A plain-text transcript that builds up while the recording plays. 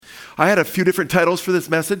I had a few different titles for this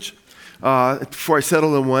message before I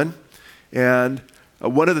settled on one. And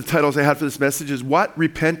one of the titles I had for this message is What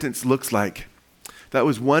Repentance Looks Like. That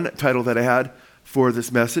was one title that I had for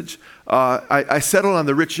this message. I settled on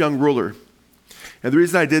the rich young ruler. And the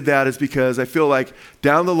reason I did that is because I feel like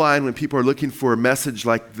down the line when people are looking for a message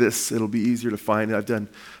like this, it'll be easier to find. I've done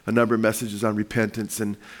a number of messages on repentance,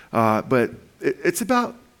 but it's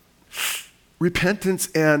about repentance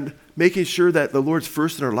and making sure that the Lord's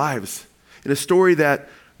first in our lives. In a story that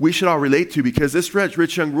we should all relate to, because this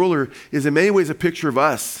rich young ruler is in many ways a picture of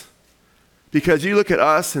us. Because you look at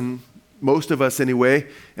us, and most of us anyway,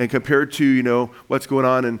 and compared to, what's going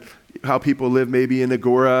on and how people live maybe in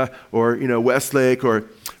Agora or, Westlake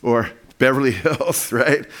or Beverly Hills,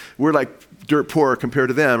 right? We're like dirt poor compared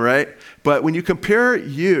to them, right? But when you compare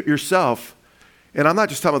yourself, and I'm not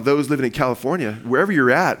just talking about those living in California, wherever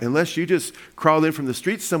you're at, unless you just crawled in from the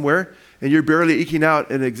streets somewhere and you're barely eking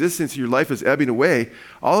out an existence, your life is ebbing away,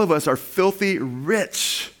 all of us are filthy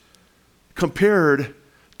rich compared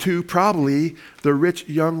to probably the rich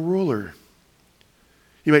young ruler.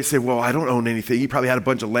 You might say, well, I don't own anything. He probably had a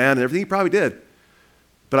bunch of land and everything. He probably did.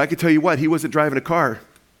 But I can tell you what, he wasn't driving a car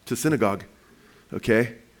to synagogue,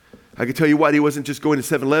 okay? I can tell you what, he wasn't just going to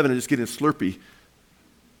 7-Eleven and just getting a Slurpee.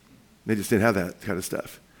 They just didn't have that kind of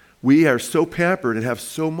stuff. We are so pampered and have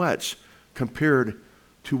so much compared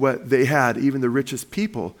to what they had, even the richest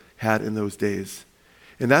people had in those days.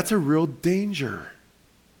 And that's a real danger.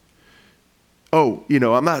 Oh,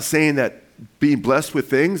 I'm not saying that being blessed with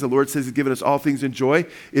things, the Lord says he's given us all things in joy,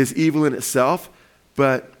 is evil in itself,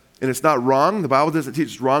 and it's not wrong. The Bible doesn't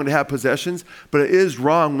teach it's wrong to have possessions, but it is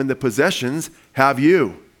wrong when the possessions have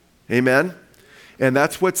you. Amen? And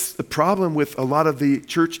that's what's the problem with a lot of the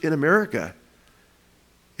church in America,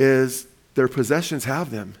 is their possessions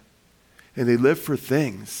have them, and they live for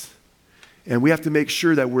things. And we have to make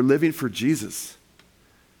sure that we're living for Jesus,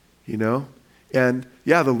 And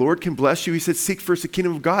yeah, the Lord can bless you. He said, seek first the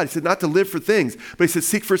kingdom of God. He said not to live for things, but he said,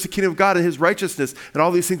 seek first the kingdom of God and his righteousness, and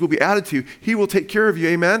all these things will be added to you. He will take care of you,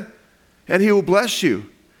 amen? And he will bless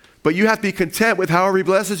you. But you have to be content with however he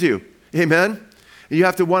blesses you, amen? And you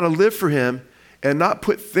have to want to live for him and not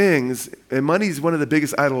put things, and money is one of the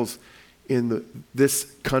biggest idols in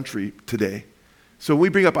this country today. So when we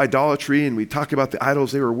bring up idolatry and we talk about the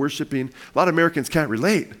idols they were worshiping, a lot of Americans can't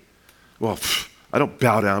relate. Well, I don't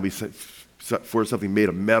bow down for something made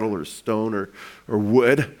of metal or stone or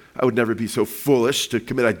wood. I would never be so foolish to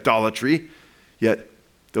commit idolatry. Yet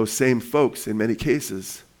those same folks, in many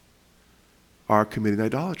cases, are committing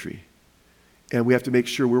idolatry. And we have to make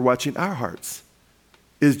sure we're watching our hearts.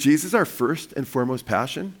 Is Jesus our first and foremost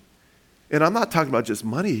passion? And I'm not talking about just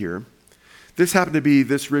money here. This happened to be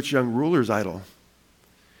this rich young ruler's idol.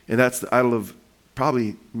 And that's the idol of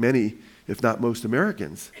probably many, if not most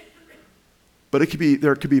Americans. But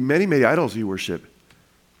there could be many, many idols you worship.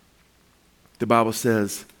 The Bible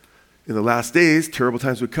says, in the last days, terrible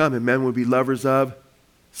times would come, and men would be lovers of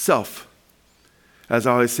self. As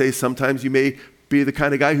I always say, sometimes you may be the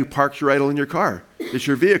kind of guy who parks your idol in your car. It's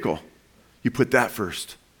your vehicle. You put that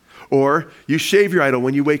first. Or you shave your idol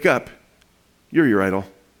when you wake up. You're your idol.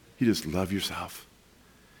 You just love yourself.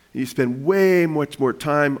 You spend way much more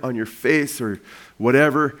time on your face or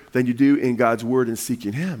whatever than you do in God's word and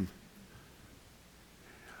seeking him.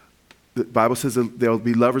 The Bible says that they'll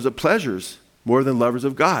be lovers of pleasures more than lovers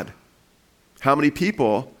of God. How many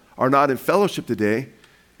people are not in fellowship today?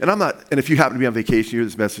 And if you happen to be on vacation, you hear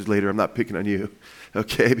this message later, I'm not picking on you,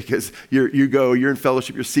 okay? Because you're in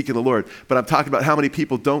fellowship, you're seeking the Lord. But I'm talking about how many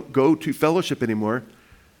people don't go to fellowship anymore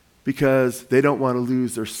because they don't want to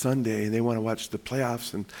lose their Sunday and they want to watch the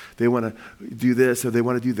playoffs and they want to do this or they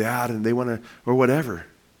want to do that and they want to, or whatever.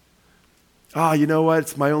 Oh, you know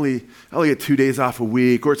what? I only get 2 days off a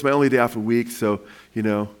week, or it's my only day off a week, so,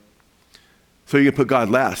 So you can put God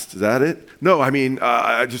last. Is that it? No,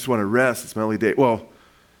 I just want to rest. It's my only day. Well,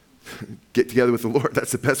 get together with the Lord.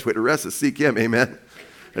 That's the best way to rest, is seek him. Amen.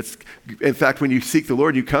 In fact, when you seek the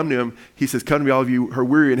Lord, you come to him. He says, come to me, all of you who are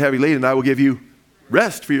weary and heavy laden, and I will give you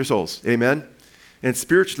rest for your souls. Amen. And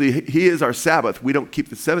spiritually, he is our Sabbath. We don't keep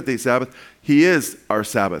the seventh-day Sabbath. He is our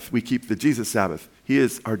Sabbath. We keep the Jesus Sabbath. He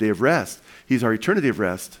is our day of rest. He's our eternity of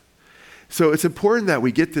rest. So it's important that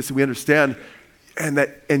we get this and we understand, and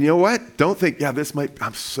you know what? Don't think,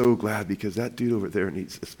 I'm so glad because that dude over there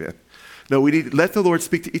needs this, man. No, we need to let the Lord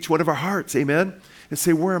speak to each one of our hearts, amen? And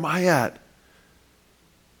say, where am I at?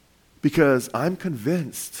 Because I'm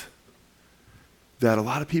convinced that a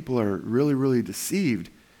lot of people are really, really deceived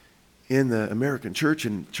in the American church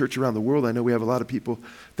and church around the world. I know we have a lot of people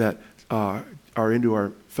that are into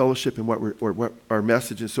our fellowship and what our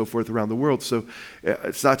message and so forth around the world. So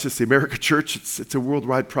it's not just the American church, it's a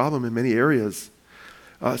worldwide problem in many areas.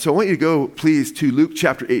 So I want you to go, please, to Luke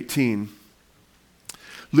chapter 18.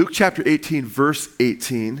 Luke chapter 18, verse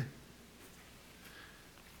 18.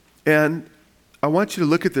 And I want you to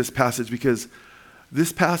look at this passage because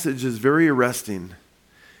this passage is very arresting.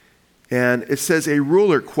 And it says, a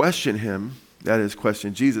ruler questioned him, that is,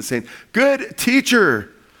 questioned Jesus, saying, "Good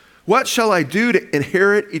teacher, what shall I do to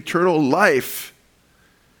inherit eternal life?"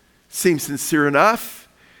 Seems sincere enough.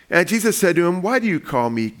 And Jesus said to him, "Why do you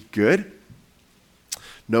call me good?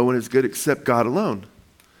 No one is good except God alone."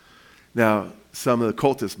 Now, some of the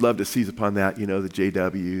cultists love to seize upon that, the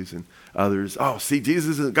JWs and others. Oh, see,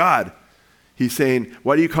 Jesus isn't God. He's saying,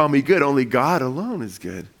 why do you call me good? Only God alone is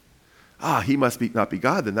good. He must not be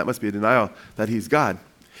God, then that must be a denial that he's God.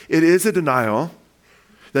 It is a denial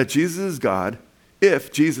that Jesus is God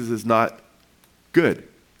if Jesus is not good.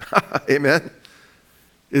 Amen?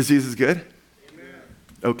 Is Jesus good? Amen.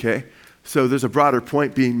 Okay, so there's a broader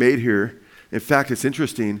point being made here. In fact, it's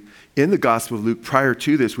interesting. In the Gospel of Luke, prior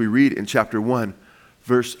to this, we read in chapter 1,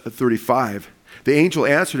 verse 35, the angel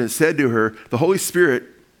answered and said to her, "The Holy Spirit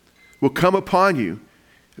will come upon you,"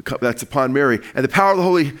 that's upon Mary, "and the power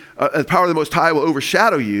of the Most High will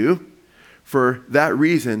overshadow you. For that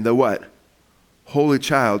reason, the what? Holy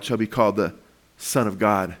child shall be called the Son of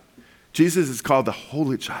God." Jesus is called the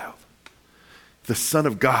Holy Child, the Son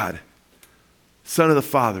of God, Son of the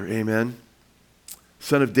Father, amen,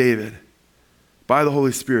 Son of David, by the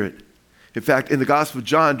Holy Spirit. In fact, in the Gospel of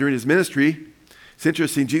John, during his ministry, it's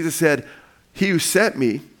interesting, Jesus said, "He who sent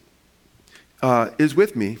me is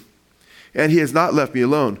with me, and he has not left me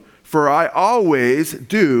alone, for I always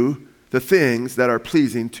do the things that are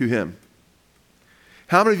pleasing to him."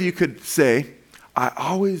 How many of you could say, "I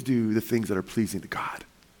always do the things that are pleasing to God"?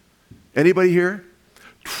 Anybody here?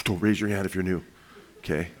 Don't raise your hand if you're new.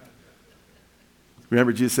 Okay.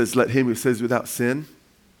 Remember, Jesus says, "Let him who says without sin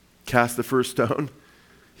cast the first stone."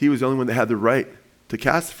 He was the only one that had the right to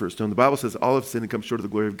cast the first stone. The Bible says all have sinned and come short of the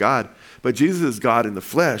glory of God. But Jesus is God in the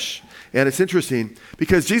flesh. And it's interesting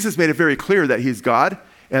because Jesus made it very clear that he's God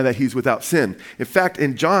and that he's without sin. In fact,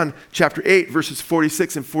 in John chapter 8, verses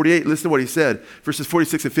 46 and 48, listen to what he said. Verses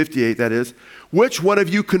 46 and 58, that is. "Which one of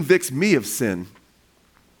you convicts me of sin?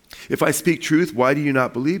 If I speak truth, why do you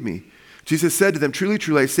not believe me?" Jesus said to them, "Truly,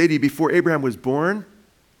 truly, I say to you, before Abraham was born,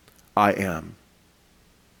 I am."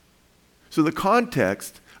 So the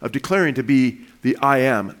context of declaring to be the I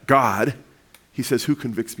am, God, he says, who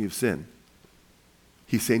convicts me of sin?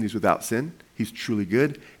 He's saying he's without sin, he's truly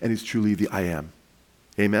good, and he's truly the I am.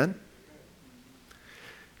 Amen?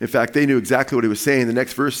 In fact, they knew exactly what he was saying. The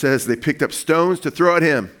next verse says they picked up stones to throw at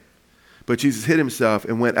him, but Jesus hid himself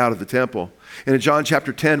and went out of the temple. And in John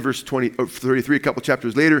chapter 10, verse 33, a couple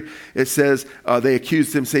chapters later, it says they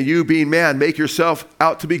accused him, saying, "You being man, make yourself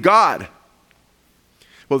out to be God."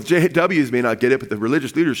 Well, the JWs may not get it, but the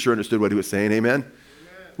religious leaders sure understood what he was saying. Amen? Amen.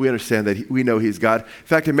 We understand that we know he's God. In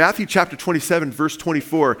fact, in Matthew chapter 27, verse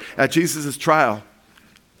 24, at Jesus' trial,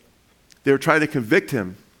 they were trying to convict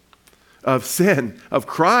him of sin, of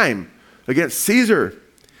crime against Caesar.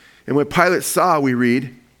 And when Pilate saw, we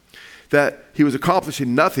read, that he was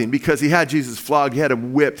accomplishing nothing because he had Jesus flogged, he had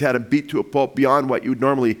him whipped, had him beat to a pulp beyond what you would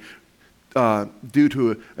normally do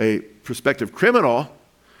to a prospective criminal,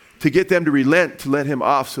 to get them to relent, to let him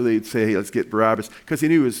off so they'd say, "Hey, let's get Barabbas," because he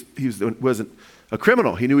knew he wasn't a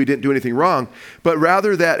criminal. He knew he didn't do anything wrong. But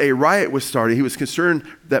rather that a riot was starting. He was concerned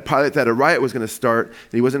that Pilate, that a riot was going to start,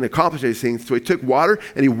 and he wasn't accomplishing anything. So he took water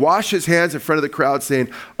and he washed his hands in front of the crowd, saying,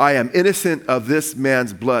 "I am innocent of this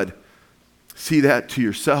man's blood. See that to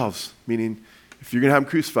yourselves," meaning if you're going to have him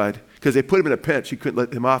crucified, because they put him in a pinch, you couldn't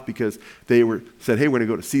let him off because they said, "Hey, we're going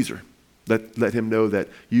to go to Caesar. Let him know that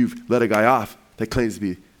you've let a guy off that claims to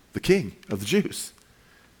be the king of the Jews."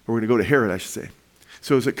 Or we're going to go to Herod, I should say.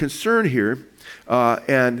 So there's a concern here,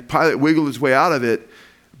 and Pilate wiggled his way out of it.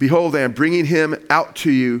 "Behold, I am bringing him out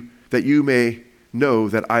to you that you may know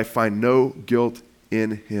that I find no guilt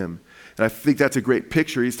in him." And I think that's a great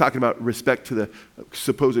picture. He's talking about respect to the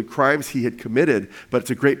supposed crimes he had committed, but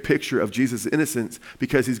it's a great picture of Jesus' innocence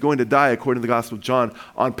because he's going to die, according to the Gospel of John,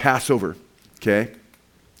 on Passover. Okay?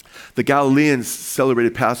 The Galileans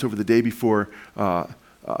celebrated Passover the day before,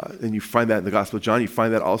 and you find that in the Gospel of John. You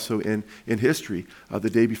find that also in history, the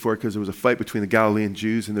day before, because there was a fight between the Galilean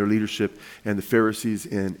Jews and their leadership and the Pharisees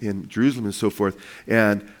in Jerusalem and so forth.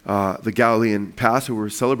 And the Galilean Passover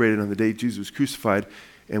was celebrated on the day Jesus was crucified.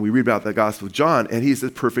 And we read about the Gospel of John, and he's the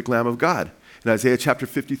perfect Lamb of God. And Isaiah chapter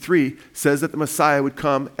 53 says that the Messiah would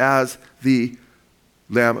come as the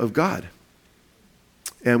Lamb of God.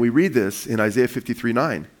 And we read this in Isaiah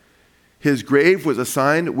 53:9. His grave was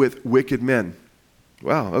assigned with wicked men.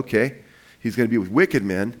 Wow, okay. He's going to be with wicked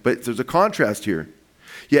men, but there's a contrast here.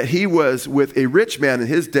 Yet he was with a rich man in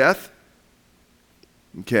his death.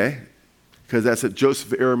 Okay, because that's it.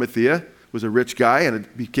 Joseph of Arimathea was a rich guy and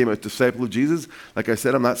became a disciple of Jesus. Like I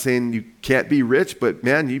said, I'm not saying you can't be rich, but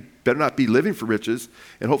man, you better not be living for riches.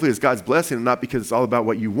 And hopefully it's God's blessing, and not because it's all about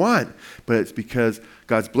what you want, but it's because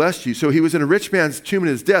God's blessed you. So he was in a rich man's tomb in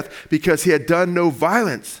his death because he had done no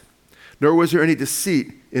violence, nor was there any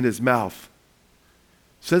deceit in his mouth.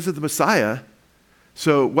 Says of the Messiah.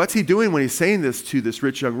 So what's he doing when he's saying this to this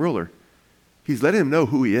rich young ruler? He's letting him know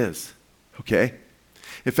who he is, okay?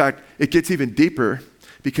 In fact, it gets even deeper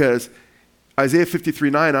because Isaiah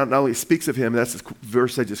 53:9 not only speaks of him, that's the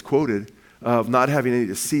verse I just quoted, of not having any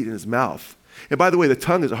deceit in his mouth. And by the way, the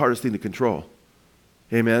tongue is the hardest thing to control.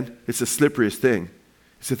 Amen? It's the slipperiest thing.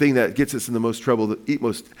 It's the thing that gets us in the most trouble, the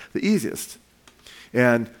easiest.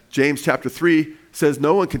 And James chapter 3 says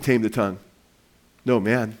no one can tame the tongue. No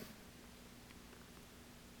man.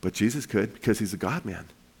 But Jesus could because he's a God-man.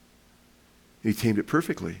 He tamed it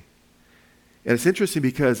perfectly. And it's interesting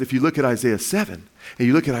because if you look at Isaiah 7 and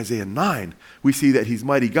you look at Isaiah 9, we see that he's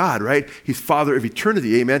mighty God, right? He's Father of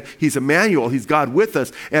eternity, amen? He's Emmanuel, he's God with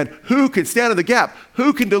us. And who can stand in the gap?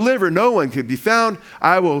 Who can deliver? No one can be found.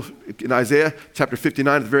 I will, in Isaiah chapter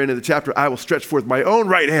 59, at the very end of the chapter, I will stretch forth my own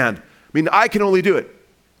right hand. I mean, I can only do it.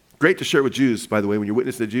 Great to share with Jews, by the way, when you're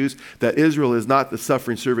witnessing to Jews, that Israel is not the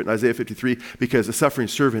suffering servant in Isaiah 53 because the suffering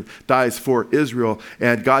servant dies for Israel,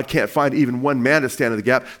 and God can't find even one man to stand in the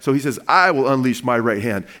gap. So he says, I will unleash my right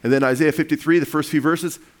hand. And then Isaiah 53, the first few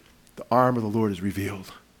verses, the arm of the Lord is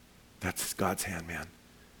revealed. That's God's hand, man.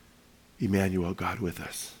 Emmanuel, God with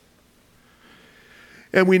us.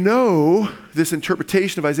 And we know this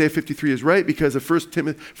interpretation of Isaiah 53 is right because of 1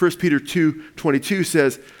 Peter 2:22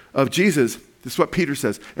 says of Jesus, this is what Peter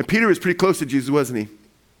says. And Peter was pretty close to Jesus, wasn't he?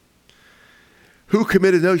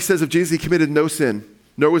 He says of Jesus, he committed no sin,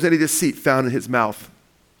 nor was any deceit found in his mouth.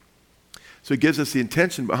 So he gives us the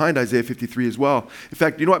intention behind Isaiah 53 as well. In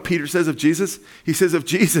fact, you know what Peter says of Jesus? He says of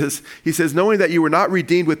Jesus, he says, knowing that you were not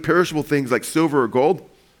redeemed with perishable things like silver or gold.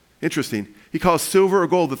 Interesting. He calls silver or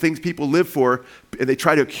gold the things people live for and they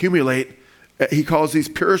try to accumulate. He calls these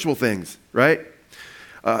perishable things, right?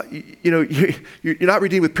 You're not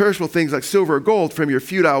redeemed with perishable things like silver or gold from your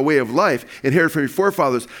futile way of life, inherited from your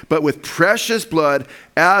forefathers, but with precious blood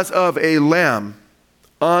as of a lamb,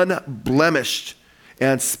 unblemished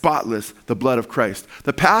and spotless, the blood of Christ.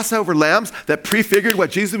 The Passover lambs that prefigured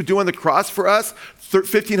what Jesus would do on the cross for us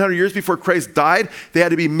 1,500 years before Christ died, they had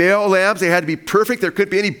to be male lambs. They had to be perfect. There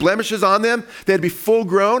couldn't be any blemishes on them. They had to be full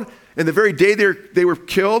grown. And the very day they were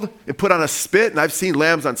killed and put on a spit, and I've seen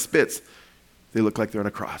lambs on spits, they look like they're on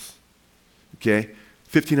a cross. Okay?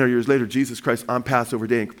 1,500 years later, Jesus Christ on Passover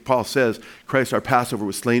day, and Paul says, Christ our Passover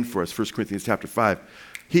was slain for us, 1 Corinthians chapter 5.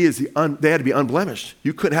 They had to be unblemished.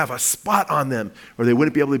 You couldn't have a spot on them or they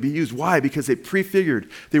wouldn't be able to be used. Why? Because they prefigured.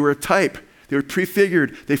 They were a type. They were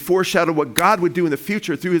prefigured. They foreshadowed what God would do in the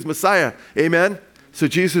future through his Messiah. Amen? So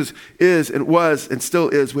Jesus is and was and still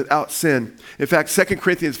is without sin. In fact, 2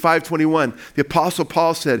 Corinthians 5:21, the Apostle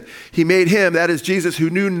Paul said, he made him, that is Jesus, who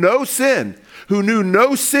knew no sin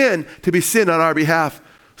to be sin on our behalf,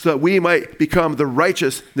 so that we might become the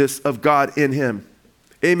righteousness of God in him.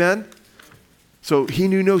 Amen? So he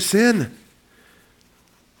knew no sin.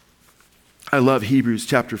 I love Hebrews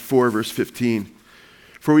chapter 4, verse 15.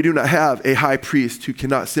 For we do not have a high priest who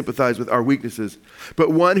cannot sympathize with our weaknesses,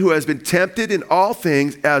 but one who has been tempted in all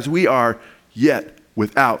things as we are, yet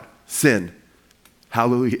without sin.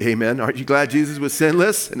 Hallelujah, amen. Aren't you glad Jesus was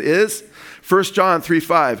sinless and is? 1 John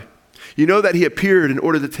 3:5. You know that he appeared in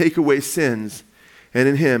order to take away sins, and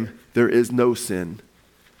in him there is no sin.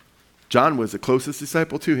 John was the closest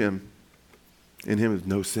disciple to him. In him is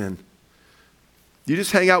no sin. You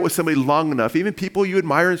just hang out with somebody long enough, even people you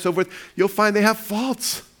admire and so forth, you'll find they have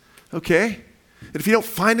faults, okay? And if you don't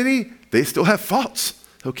find any, they still have faults,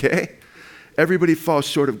 okay? Everybody falls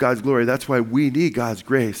short of God's glory. That's why we need God's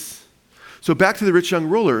grace. So back to the rich young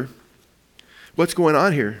ruler. What's going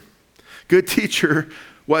on here? Good teacher,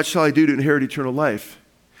 what shall I do to inherit eternal life?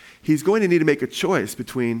 He's going to need to make a choice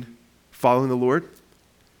between following the Lord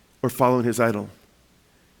or following his idol.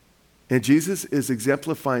 And Jesus is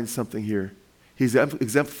exemplifying something here. He's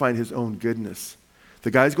exemplifying his own goodness. The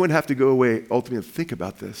guy's going to have to go away ultimately and think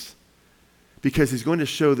about this, because he's going to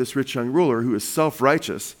show this rich young ruler who is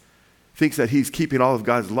self-righteous, thinks that he's keeping all of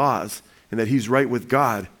God's laws and that he's right with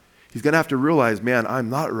God. He's going to have to realize, man, I'm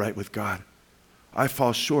not right with God. I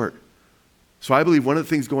fall short. So I believe one of the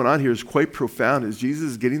things going on here is quite profound, is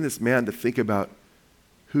Jesus is getting this man to think about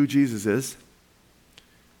who Jesus is,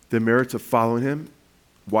 the merits of following him,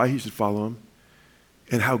 why he should follow him,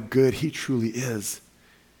 and how good he truly is.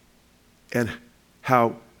 And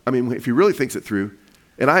how, if he really thinks it through,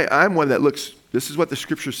 and I'm one that looks, this is what the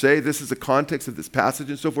scriptures say, this is the context of this passage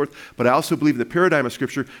and so forth, but I also believe in the paradigm of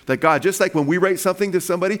scripture that God, just like when we write something to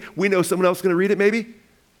somebody, we know someone else is going to read it maybe.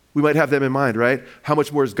 We might have them in mind, right? How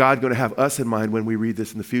much more is God going to have us in mind when we read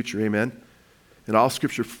this in the future, amen? And all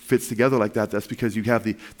scripture fits together like that. That's because you have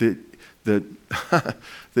you can't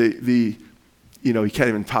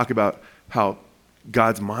even talk about how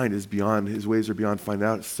God's mind is beyond, his ways are beyond finding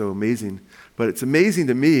out. It's so amazing. But it's amazing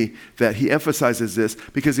to me that he emphasizes this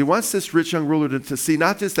because he wants this rich young ruler to see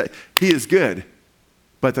not just that he is good,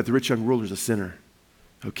 but that the rich young ruler is a sinner.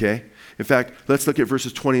 Okay? In fact, let's look at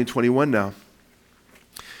verses 20 and 21 now.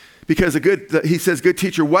 Because he says, good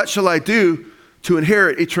teacher, what shall I do to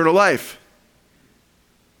inherit eternal life?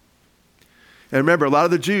 And remember, a lot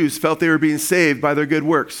of the Jews felt they were being saved by their good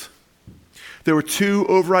works. There were two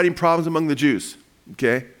overriding problems among the Jews,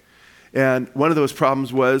 okay? And one of those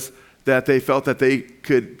problems was that they felt that they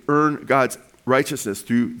could earn God's righteousness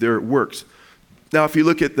through their works. Now, if you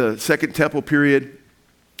look at the Second Temple period,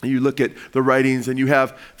 you look at the writings and you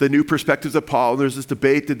have the new perspectives of Paul, and there's this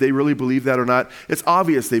debate, did they really believe that or not? It's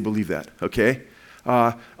obvious they believe that, okay?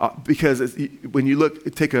 Because when you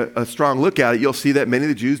take a strong look at it, you'll see that many of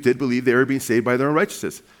the Jews did believe they were being saved by their own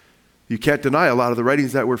righteousness. You can't deny a lot of the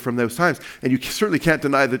writings that were from those times. And you certainly can't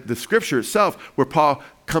deny the scripture itself where Paul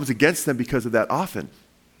comes against them because of that often.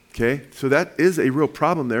 Okay? So that is a real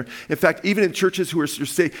problem there. In fact, even in churches who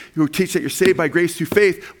teach that you're saved by grace through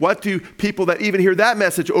faith, what do people that even hear that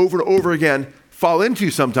message over and over again fall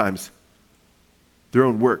into sometimes? Their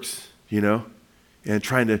own works, and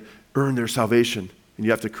trying to earn their salvation. And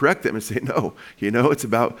you have to correct them and say, no, it's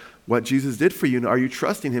about what Jesus did for you. And are you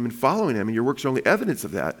trusting him and following him? And your works are only evidence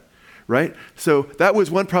of that. Right? So that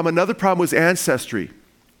was one problem. Another problem was ancestry.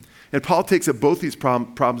 And Paul takes up both these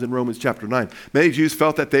problems in Romans chapter 9. Many Jews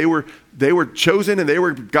felt that they were chosen and they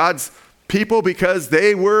were God's people because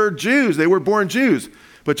they were Jews. They were born Jews.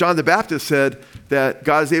 But John the Baptist said that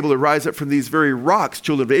God is able to rise up from these very rocks,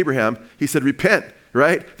 children of Abraham. He said, repent,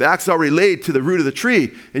 right? The axe is already laid to the root of the tree.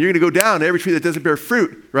 And you're going to go down and every tree that doesn't bear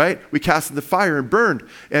fruit, right? We cast in the fire and burned.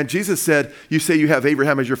 And Jesus said, you say you have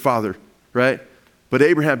Abraham as your father, right? But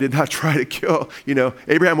Abraham did not try to kill,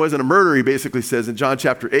 Abraham wasn't a murderer, he basically says in John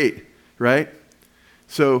chapter 8, right?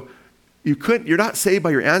 So you're not saved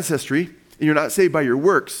by your ancestry, and you're not saved by your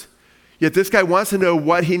works. Yet this guy wants to know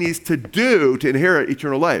what he needs to do to inherit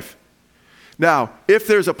eternal life. Now, if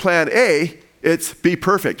there's a plan A, it's be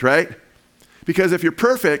perfect, right? Because if you're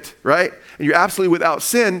perfect, right, and you're absolutely without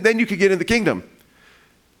sin, then you could get in the kingdom.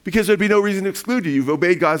 Because there'd be no reason to exclude you. You've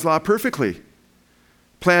obeyed God's law perfectly.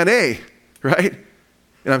 Plan A, right?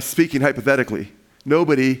 And I'm speaking hypothetically.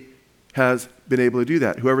 Nobody has been able to do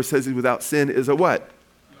that. Whoever says he's without sin is a what?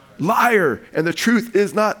 Liar. And the truth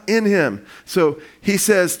is not in him. So he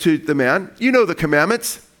says to the man, you know the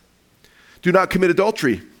commandments. Do not commit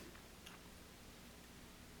adultery.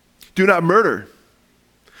 Do not murder.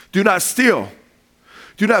 Do not steal.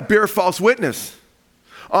 Do not bear false witness.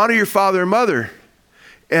 Honor your father and mother.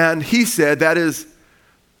 And he said, that is,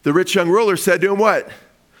 the rich young ruler said to him what?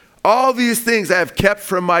 All these things I have kept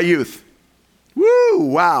from my youth. Woo,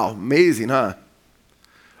 wow, amazing, huh?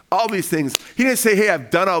 All these things. He didn't say, hey,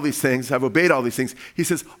 I've done all these things. I've obeyed all these things. He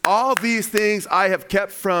says, all these things I have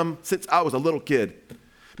kept from since I was a little kid.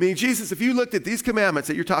 Meaning, Jesus, if you looked at these commandments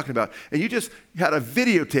that you're talking about, and you just had a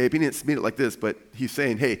videotape, he didn't mean it like this, but he's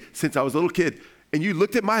saying, hey, since I was a little kid, and you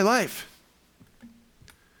looked at my life,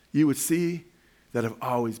 you would see that I've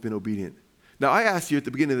always been obedient. Now, I asked you at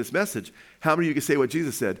the beginning of this message, how many of you can say what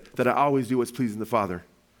Jesus said, that I always do what's pleasing the Father?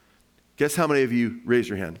 Guess how many of you raised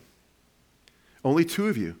your hand? Only 2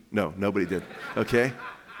 of you. No, nobody did. Okay?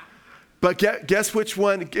 But guess which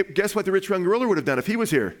one, guess what the rich young ruler would have done if he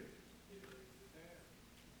was here?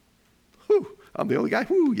 Whew, I'm the only guy?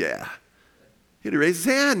 Whew, yeah. He'd have raised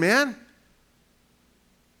his hand, man.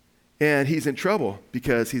 And he's in trouble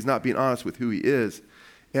because he's not being honest with who he is.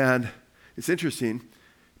 And it's interesting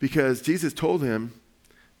because Jesus told him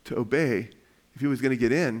to obey if he was going to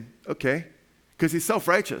get in, okay, because he's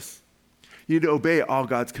self-righteous. You need to obey all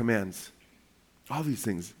God's commands. All these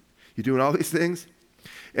things. You doing all these things?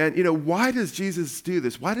 And, why does Jesus do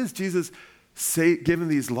this? Why does Jesus give him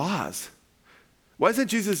these laws? Why doesn't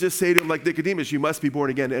Jesus just say to him like Nicodemus, you must be born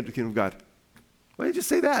again to enter the kingdom of God? Why did he just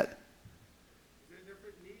say that? It's a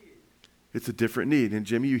different need. It's a different need. And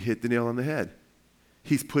Jimmy, you hit the nail on the head.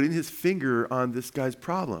 He's putting his finger on this guy's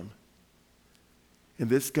problem. And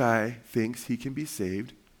this guy thinks he can be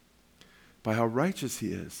saved by how righteous he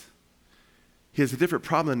is. He has a different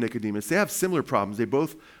problem than Nicodemus. They have similar problems. They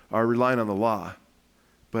both are relying on the law.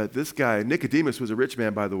 But this guy, Nicodemus, was a rich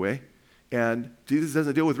man, by the way. And Jesus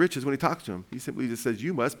doesn't deal with riches when he talks to him. He simply just says,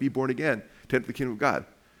 you must be born again to enter the kingdom of God.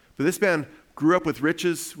 But this man grew up with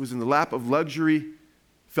riches, was in the lap of luxury,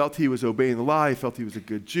 felt he was obeying the law. He felt he was a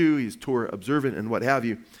good Jew. He's Torah observant and what have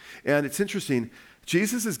you. And it's interesting.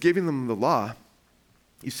 Jesus is giving them the law,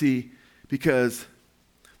 you see, because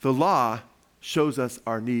the law shows us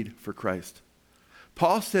our need for Christ.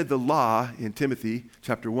 Paul said the law in Timothy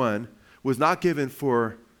chapter 1 was not given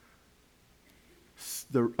for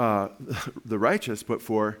the righteous, but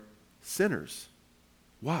for sinners.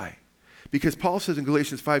 Why? Because Paul says in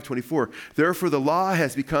Galatians 5:24, therefore the law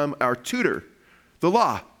has become our tutor. The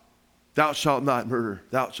law, thou shalt not murder,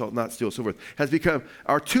 thou shalt not steal, so forth, has become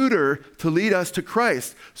our tutor to lead us to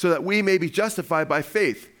Christ so that we may be justified by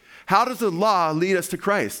faith. How does the law lead us to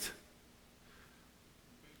Christ?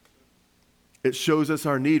 It shows us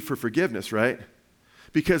our need for forgiveness, right?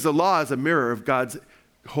 Because the law is a mirror of God's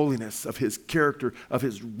holiness, of his character, of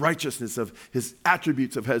his righteousness, of his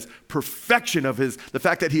attributes, of his perfection, of the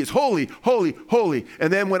fact that he is holy, holy, holy.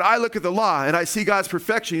 And then when I look at the law and I see God's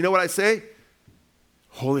perfection, you know what I say?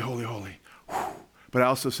 Holy, holy, holy. But I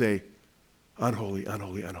also say, unholy,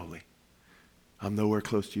 unholy, unholy. I'm nowhere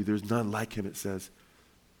close to you. There's none like him, it says.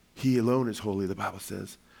 He alone is holy, the Bible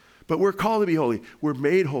says. But we're called to be holy. We're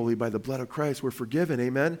made holy by the blood of Christ. We're forgiven,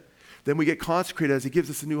 amen? Then we get consecrated as he gives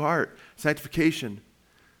us a new heart, sanctification.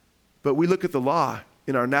 But we look at the law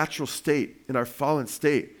in our natural state, in our fallen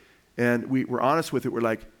state, and we're honest with it. We're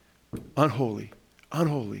like, unholy,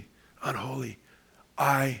 unholy, unholy.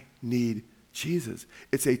 I need Jesus.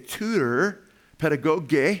 It's a tutor,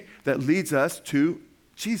 pedagoge, that leads us to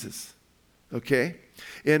Jesus, okay?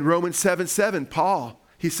 In Romans 7:7, Paul,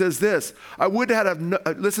 he says this,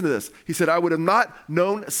 listen to this. He said, I would have not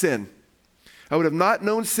known sin. I would have not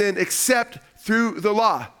known sin except through the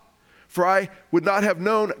law. For I would not have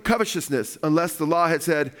known covetousness unless the law had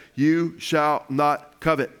said, you shall not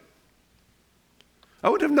covet. I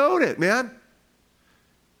wouldn't have known it, man.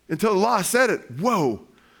 Until the law said it. Whoa.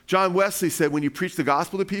 John Wesley said, when you preach the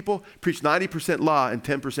gospel to people, preach 90% law and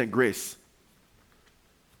 10% grace.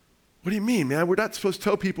 What do you mean, man? We're not supposed to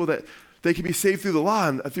tell people that they can be saved through the law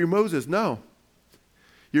and through Moses. No.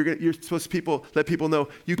 You're supposed to let people know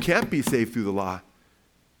you can't be saved through the law.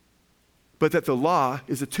 But that the law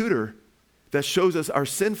is a tutor that shows us our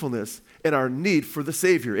sinfulness and our need for the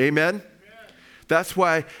Savior. Amen? Amen? That's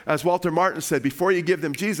why, as Walter Martin said, before you give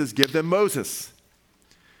them Jesus, give them Moses.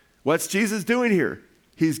 What's Jesus doing here?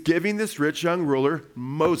 He's giving this rich young ruler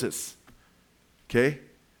Moses. Okay?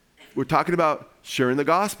 We're talking about sharing the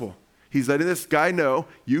gospel. He's letting this guy know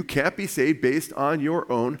you can't be saved based on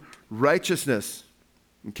your own righteousness.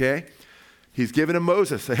 Okay? He's given him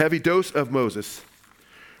Moses, a heavy dose of Moses.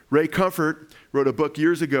 Ray Comfort wrote a book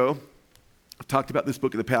years ago. I've talked about this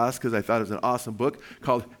book in the past because I thought it was an awesome book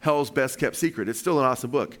called Hell's Best Kept Secret. It's still an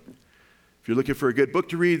awesome book. If you're looking for a good book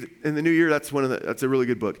to read in the new year, that's a really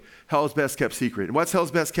good book. Hell's Best Kept Secret. And what's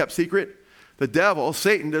Hell's Best Kept Secret? The devil,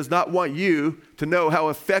 Satan, does not want you to know how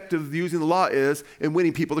effective using the law is in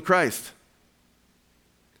winning people to Christ.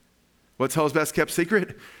 What's hell's best kept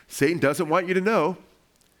secret? Satan doesn't want you to know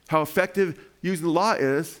how effective using the law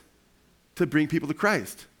is to bring people to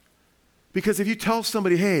Christ. Because if you tell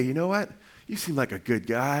somebody, hey, you know what? You seem like a good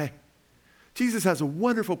guy. Jesus has a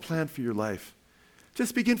wonderful plan for your life.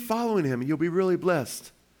 Just begin following him and you'll be really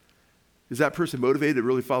blessed. Is that person motivated to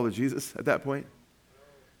really follow Jesus at that point?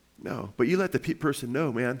 No. But you let the person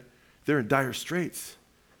know, man, they're in dire straits.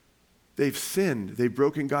 They've sinned. They've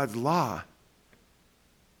broken God's law.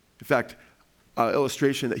 In fact,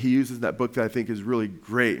 illustration that he uses in that book that I think is really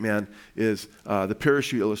great, man, is the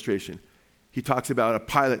parachute illustration. He talks about a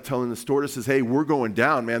pilot telling the stewardesses, hey, we're going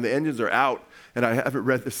down, man. The engines are out. And I haven't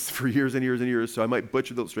read this for years and years and years, so I might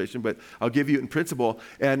butcher the illustration, but I'll give you it in principle.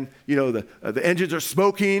 And, you know, the engines are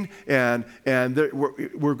smoking, and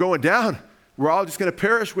we're going down. We're all just going to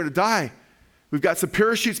perish. We're going to die. We've got some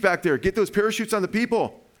parachutes back there. Get those parachutes on the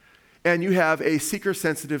people. And you have a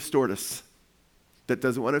seeker-sensitive stewardess that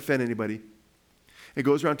doesn't want to offend anybody. It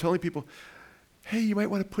goes around telling people, hey, you might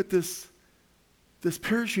want to put this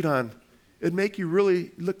parachute on. It'd make you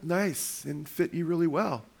really look nice and fit you really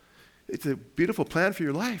well. It's a beautiful plan for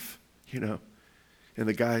your life, you know. And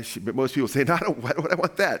the guy, but most people say, no, why would I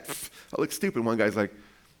want that? I look stupid. One guy's like,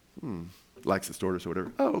 likes the stewardess or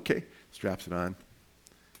whatever. Oh, okay. Straps it on.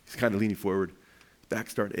 He's kind of leaning forward. Back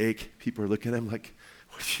starting to ache. People are looking at him like,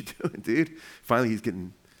 what are you doing, dude? Finally, he's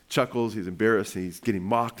getting chuckles. He's embarrassed. And he's getting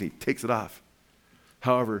mocked. And he takes it off.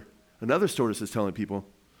 However, another stewardess is telling people,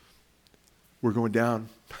 we're going down.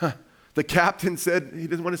 The captain said he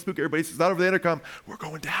doesn't want to spook everybody. He says, not over the intercom. We're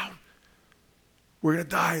going down. We're going to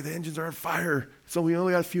die. The engines are on fire. So we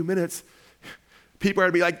only got a few minutes. People are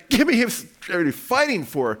going to be like, give me him. They're fighting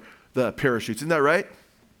for the parachutes. Isn't that right?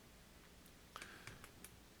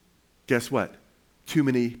 Guess what? Too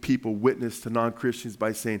many people witness to non-Christians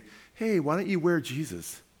by saying, hey, why don't you wear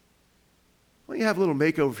Jesus? Why don't you have a little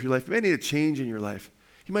makeover for your life? You may need a change in your life.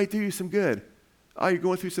 He might do you some good. Oh, you're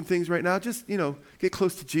going through some things right now. Just, get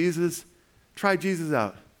close to Jesus. Try Jesus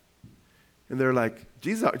out. And they're like,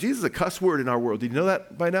 Jesus is a cuss word in our world. Did you know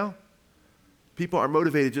that by now? People are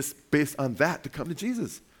motivated just based on that to come to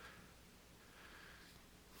Jesus.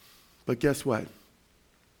 But guess what?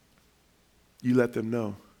 You let them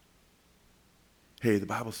know. Hey, the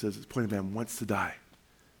Bible says the appointed man wants to die.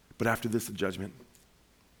 But after this, the judgment.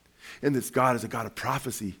 And this God is a God of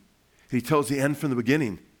prophecy. He tells the end from the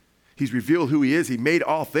beginning. He's revealed who he is. He made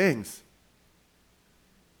all things.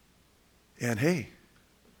 And hey,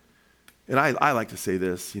 and I like to say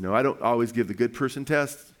this, I don't always give the good person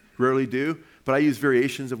test, rarely do, but I use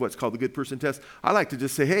variations of what's called the good person test. I like to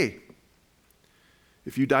just say, hey,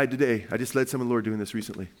 if you died today, I just led some of the Lord doing this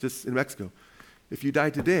recently, just in Mexico. If you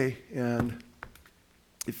died today, and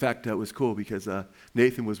in fact, that was cool because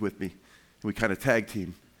Nathan was with me, and we kind of tag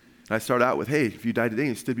team. And I started out with, hey, if you died today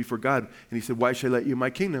and you stood before God, and he said, why should I let you in my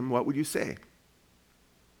kingdom? What would you say?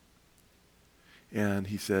 And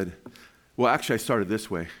he said, well, actually, I started this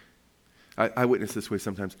way. I witness this way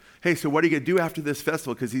sometimes. Hey, so what are you going to do after this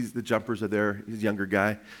festival? Because the jumpers are there. He's a younger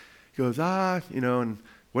guy. He goes, and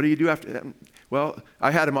what do you do after that? Well, I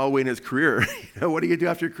had him all the way in his career. What do you do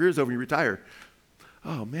after your career's over and you retire?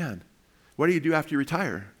 Oh, man. What do you do after you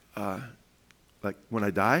retire? Like when I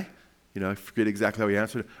die? I forget exactly how he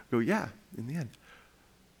answered it. I go, yeah, in the end.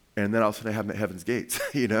 And then all of a sudden I have him at Heaven's Gates,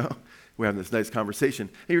 We're having this nice conversation.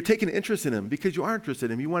 And you're taking an interest in him because you are interested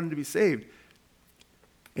in him. You want him to be saved.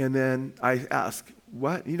 And then I ask,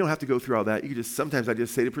 what? You don't have to go through all that. Sometimes I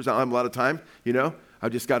just say to the person, I don't have a lot of time,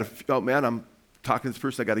 I've just got to, I'm talking to this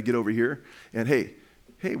person, I got to get over here. And hey,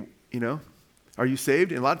 are you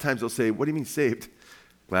saved? And a lot of times they'll say, what do you mean saved?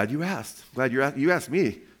 Glad you asked. Glad you asked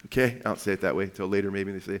me. Okay, I don't say it that way until later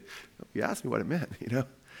maybe they say, you asked me what it meant,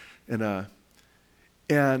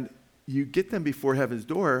 And you get them before heaven's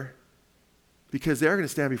door because they're going to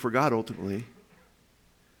stand before God ultimately.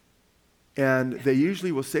 And they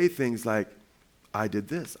usually will say things like, I did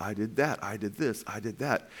this, I did that, I did this, I did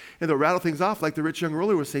that. And they'll rattle things off like the rich young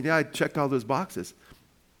ruler was saying, yeah, I checked all those boxes.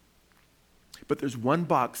 But there's one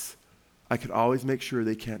box I could always make sure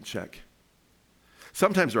they can't check.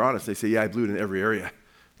 Sometimes they're honest. They say, yeah, I blew it in every area.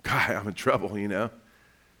 God, I'm in trouble, And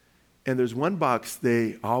there's one box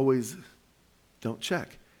they always don't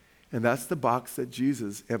check. And that's the box that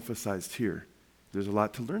Jesus emphasized here. There's a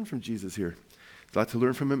lot to learn from Jesus here. There's a lot to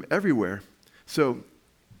learn from him everywhere. So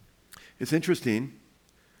it's interesting.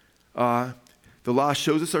 The law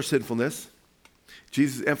shows us our sinfulness.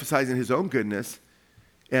 Jesus is emphasizing his own goodness.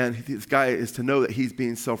 And this guy is to know that he's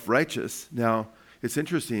being self-righteous. Now, it's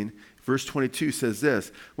interesting. Verse 22 says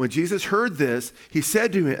this. When Jesus heard this, he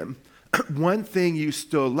said to him, one thing you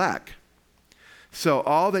still lack. Sell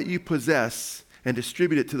all that you possess and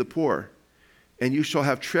distribute it to the poor, and you shall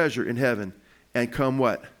have treasure in heaven. And come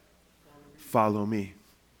what? Follow me.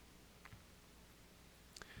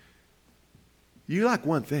 You lack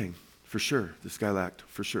one thing, for sure. This guy lacked,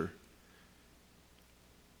 for sure.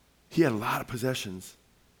 He had a lot of possessions,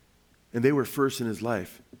 and they were first in his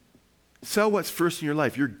life. Sell what's first in your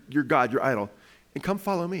life, your God, your idol, and come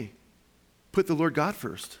follow me. Put the Lord God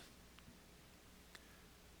first.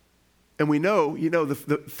 And we know,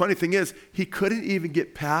 the funny thing is, he couldn't even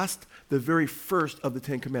get past the very first of the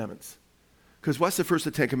Ten Commandments. Because what's the first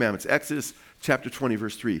of the Ten Commandments? Exodus chapter 20,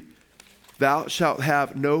 verse 3. Thou shalt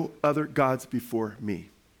have no other gods before me.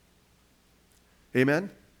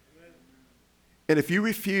 Amen? And if you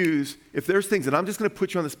refuse, if there's things, and I'm just going to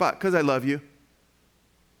put you on the spot because I love you.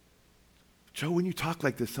 Joe, when you talk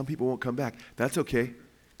like this, some people won't come back. That's okay,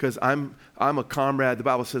 because I'm a comrade. The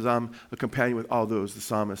Bible says I'm a companion with all those, the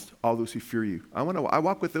psalmist, all those who fear you. I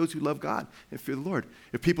walk with those who love God and fear the Lord.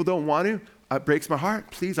 If people don't want to, it breaks my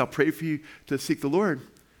heart. Please, I'll pray for you to seek the Lord.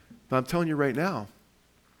 But I'm telling you right now,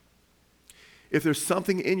 if there's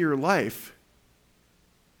something in your life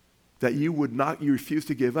that you refuse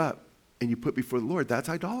to give up and you put before the Lord, that's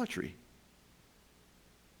idolatry.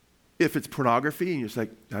 If it's pornography and you're just like,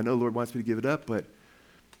 I know the Lord wants me to give it up, but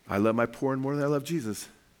I love my porn more than I love Jesus.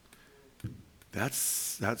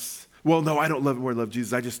 Well, no, I don't love it more than I love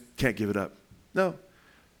Jesus. I just can't give it up. No,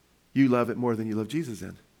 you love it more than you love Jesus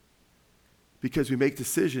then. Because we make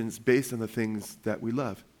decisions based on the things that we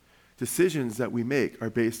love. decisions that we make are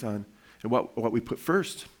based on and what we put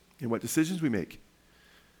first and what decisions we make.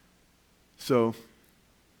 So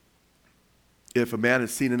if a man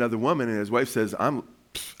has seen another woman and his wife says, I'm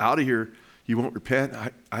out of here, you won't repent,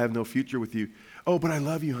 I have no future with you. Oh, but I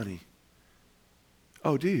love you, honey.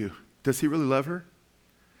 Oh, do you? Does he really love her?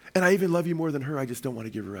 And I even love you more than her, I just don't want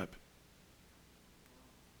to give her up.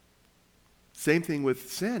 Same thing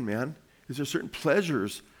with sin, man. Is there certain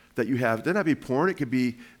pleasures that you have? It doesn't have to be porn. It could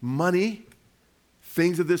be money,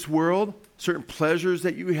 things of this world, certain pleasures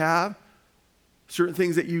that you have, certain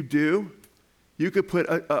things that you do. You could put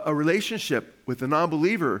a relationship with a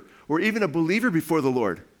non-believer or even a believer before the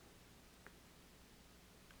Lord.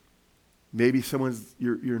 Maybe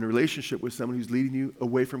you're in a relationship with someone who's leading you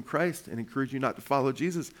away from Christ and encouraging you not to follow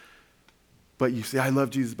Jesus. But you say, I love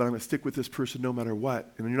Jesus, but I'm going to stick with this person no matter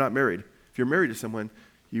what. And you're not married. If you're married to someone,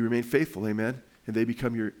 you remain faithful, amen? And they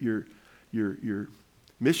become your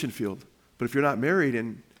mission field. But if you're not married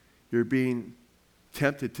and you're being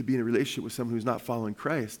tempted to be in a relationship with someone who's not following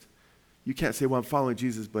Christ, you can't say, well, I'm following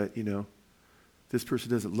Jesus, but, this person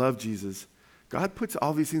doesn't love Jesus. God puts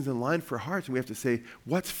all these things in line for hearts, and we have to say,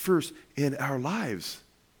 what's first in our lives?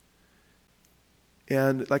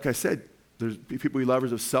 And like I said, there's people who are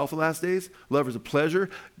lovers of self in the last days, lovers of pleasure.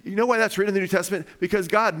 You know why that's written in the New Testament? Because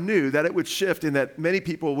God knew that it would shift and that many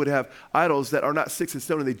people would have idols that are not sticks and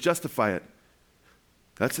stone, and they justify it.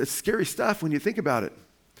 It's scary stuff when you think about it.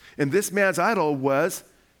 And this man's idol was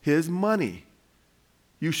his money.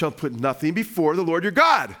 You shall put nothing before the Lord your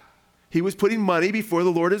God. He was putting money before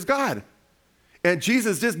the Lord his God. And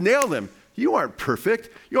Jesus just nailed him. You aren't perfect.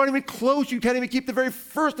 You aren't even close. You can't even keep the very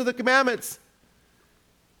first of the commandments.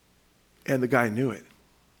 And the guy knew it.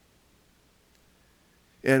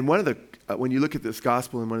 And when you look at this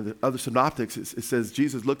gospel in one of the other synoptics, it says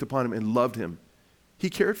Jesus looked upon him and loved him. He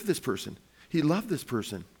cared for this person. He loved this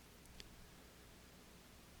person.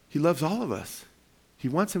 He loves all of us. He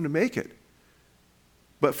wants him to make it.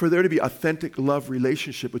 But for there to be authentic love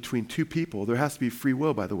relationship between two people, there has to be free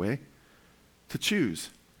will, by the way, to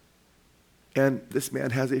choose. And this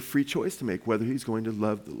man has a free choice to make whether he's going to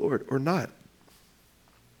love the Lord or not.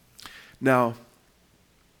 Now,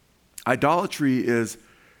 idolatry there's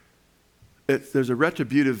a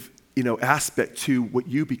retributive, aspect to what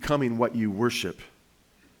you becoming what you worship.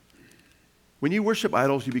 When you worship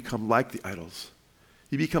idols, you become like the idols.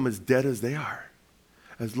 You become as dead as they are,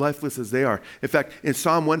 as lifeless as they are. In fact, in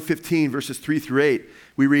Psalm 115, verses 3 through 8,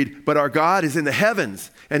 we read, but our God is in the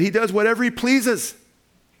heavens, and he does whatever he pleases.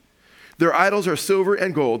 Their idols are silver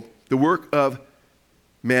and gold, the work of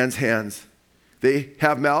man's hands. They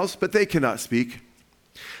have mouths, but they cannot speak.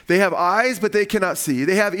 They have eyes, but they cannot see.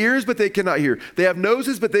 They have ears, but they cannot hear. They have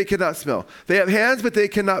noses, but they cannot smell. They have hands, but they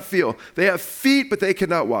cannot feel. They have feet, but they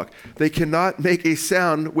cannot walk. They cannot make a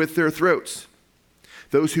sound with their throats.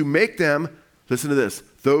 Those who make them, listen to this,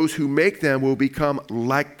 those who make them will become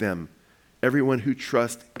like them, everyone who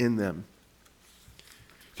trusts in them.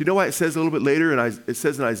 Do you know why it says a little bit later, it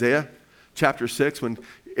says in Isaiah chapter 6, when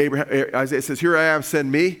Isaiah says, here I am,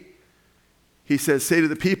 send me. He says, say to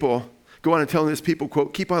the people, go on and tell this people,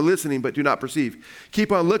 quote, keep on listening, but do not perceive.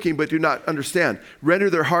 Keep on looking, but do not understand. Render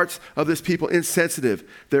their hearts of this people insensitive,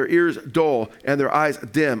 their ears dull, and their eyes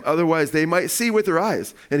dim. Otherwise, they might see with their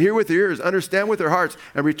eyes and hear with their ears, understand with their hearts,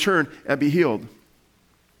 and return and be healed.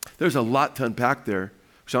 There's a lot to unpack there,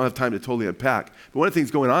 which I don't have time to totally unpack. But one of the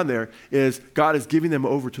things going on there is God is giving them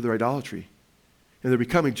over to their idolatry. And they're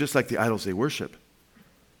becoming just like the idols they worship.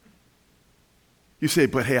 You say,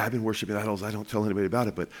 but hey, I've been worshiping idols. I don't tell anybody about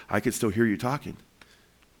it, but I can still hear you talking.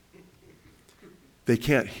 They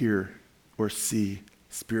can't hear or see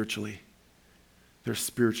spiritually. They're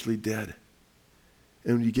spiritually dead.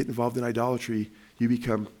 And when you get involved in idolatry, you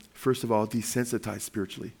become, first of all, desensitized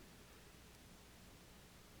spiritually.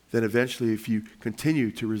 Then eventually, if you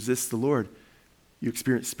continue to resist the Lord, you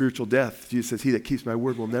experience spiritual death. Jesus says, he that keeps my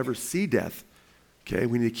word will never see death. Okay,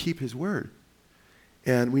 we need to keep his word.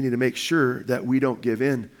 And we need to make sure that we don't give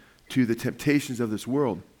in to the temptations of this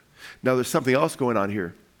world. Now, there's something else going on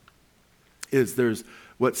here. There's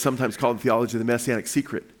what's sometimes called in theology the Messianic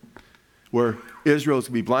secret, where Israel is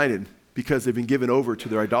going to be blinded because they've been given over to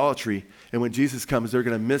their idolatry. And when Jesus comes, they're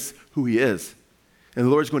going to miss who he is. And the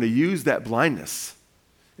Lord's going to use that blindness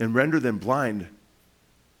and render them blind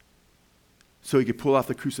so he could pull off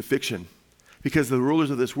the crucifixion. Because the rulers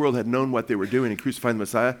of this world had known what they were doing in crucifying the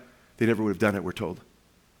Messiah, they never would have done it, we're told.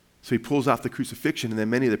 So he pulls off the crucifixion, and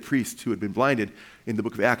then many of the priests who had been blinded in the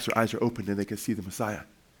book of Acts, their eyes are opened and they can see the Messiah.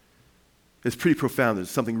 It's pretty profound.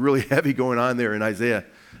 There's something really heavy going on there in Isaiah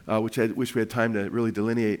which I wish we had time to really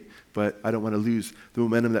delineate, but I don't want to lose the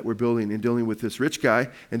momentum that we're building in dealing with this rich guy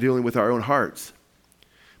and dealing with our own hearts.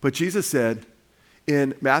 But Jesus said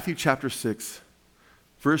in Matthew chapter 6,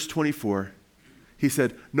 verse 24, he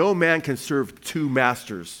said, no man can serve two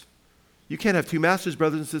masters. You can't have two masters,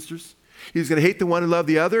 brothers and sisters. He's going to hate the one and love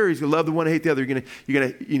the other, or he's going to love the one and hate the other.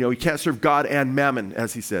 You can't serve God and mammon,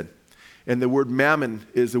 as he said. And the word mammon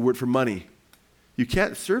is the word for money. You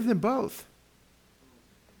can't serve them both.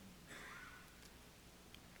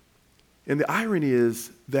 And the irony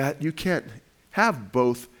is that you can't have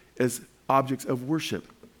both as objects of worship.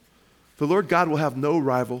 The Lord God will have no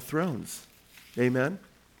rival thrones. Amen?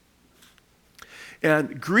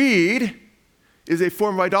 And greed is a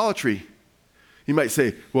form of idolatry. You might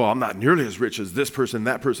say, well, I'm not nearly as rich as this person,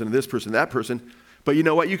 that person, and this person, that person. But you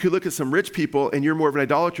know what? You could look at some rich people, and you're more of an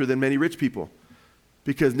idolater than many rich people.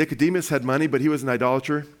 Because Nicodemus had money, but he was an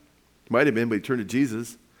idolater. Might have been, but he turned to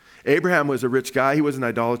Jesus. Abraham was a rich guy. He was an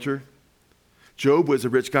idolater. Job was a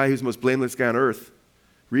rich guy. He was the most blameless guy on earth.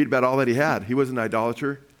 Read about all that he had. He was an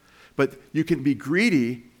idolater. But you can be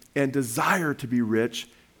greedy and desire to be rich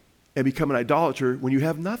and become an idolater when you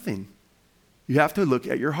have nothing. You have to look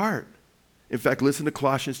at your heart. In fact, listen to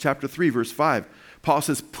Colossians chapter 3, verse 5. Paul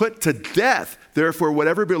says, put to death, therefore,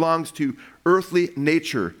 whatever belongs to earthly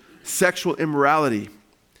nature, sexual immorality,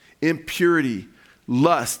 impurity,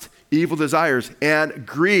 lust, evil desires, and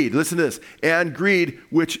greed. Listen to this. And greed,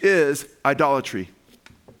 which is idolatry.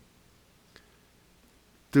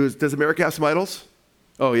 Does America have some idols?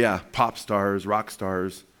 Oh, yeah. Pop stars, rock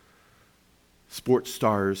stars, sports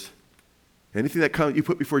stars. Anything that you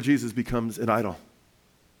put before Jesus becomes an idol.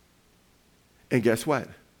 And guess what?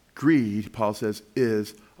 Greed, Paul says,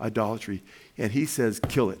 is idolatry. And he says,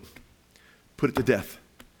 kill it. Put it to death.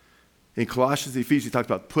 In Colossians and Ephesians, he talks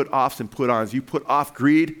about put-offs and put-ons. You put off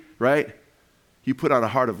greed, right? You put on a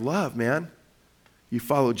heart of love, man. You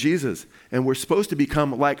follow Jesus. And we're supposed to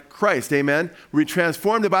become like Christ, amen? We're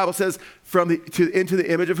transformed, the Bible says, into the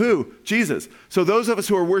image of who? Jesus. So those of us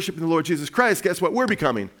who are worshiping the Lord Jesus Christ, guess what we're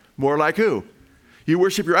becoming? More like who? You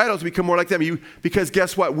worship your idols, become more like them. Because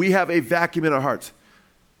guess what? We have a vacuum in our hearts.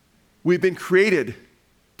 We've been created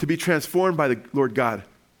to be transformed by the Lord God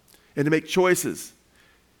and to make choices.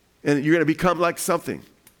 And you're going to become like something.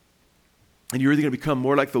 And you're either going to become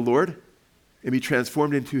more like the Lord and be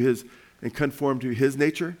transformed into his and conform to his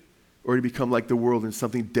nature, or to become like the world and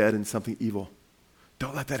something dead and something evil.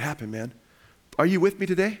 Don't let that happen, man. Are you with me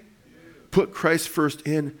today? Put Christ first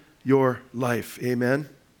in your life. Amen.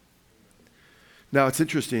 Now, it's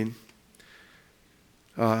interesting.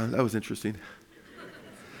 That was interesting.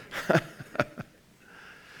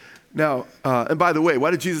 Now, and by the way,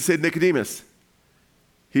 what did Jesus say to Nicodemus?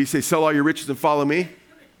 He said, sell all your riches and follow me?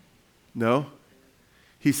 No.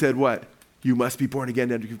 He said what? You must be born again.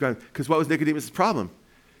 Because what was Nicodemus' problem?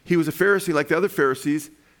 He was a Pharisee like the other Pharisees.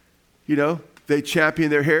 You know, they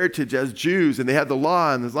championed their heritage as Jews, and they had the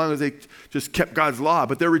law, and as long as they just kept God's law,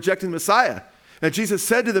 but they're rejecting the Messiah. And Jesus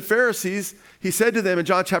said to the Pharisees, he said to them in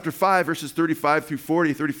John chapter 5, verses 35 through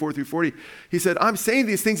 40, 34 through 40, he said, I'm saying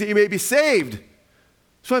these things that you may be saved.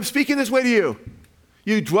 So I'm speaking this way to you.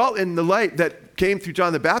 You dwelt in the light that came through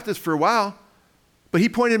John the Baptist for a while, but he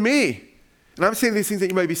pointed me. And I'm saying these things that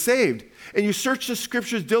you might be saved. And you search the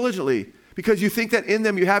scriptures diligently because you think that in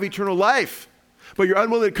them you have eternal life. But you're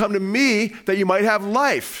unwilling to come to me that you might have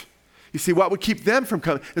life. You see, what would keep them from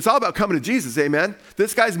coming? It's all about coming to Jesus, amen?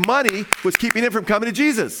 This guy's money was keeping him from coming to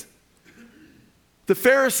Jesus. The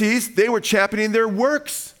Pharisees, they were championing their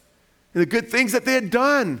works and the good things that they had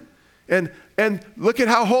done. And look at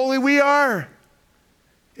how holy we are.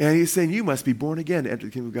 And he's saying, you must be born again to enter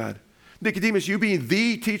the kingdom of God. Nicodemus, you being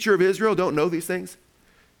the teacher of Israel, don't know these things?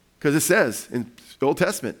 Because it says in the Old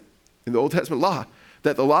Testament law,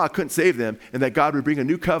 that the law couldn't save them and that God would bring a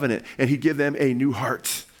new covenant and he'd give them a new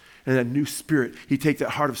heart and a new spirit. He'd take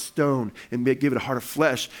that heart of stone and give it a heart of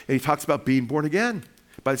flesh. And he talks about being born again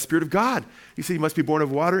by the Spirit of God. He said you must be born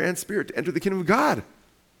of water and spirit to enter the kingdom of God.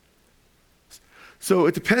 So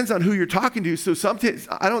it depends on who you're talking to. So sometimes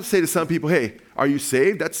I don't say to some people, hey, are you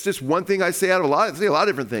saved? That's just one thing I say out of a lot. I say a lot of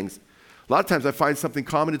different things. A lot of times I find something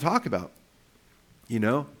common to talk about. You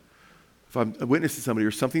know, if I'm a witness to somebody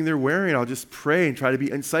or something they're wearing, I'll just pray and try to be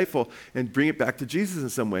insightful and bring it back to Jesus in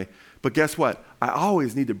some way. But guess what? I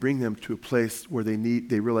always need to bring them to a place where they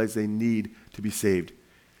realize they need to be saved,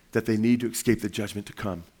 that they need to escape the judgment to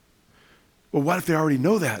come. Well, what if they already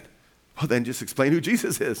know that? Well, then just explain who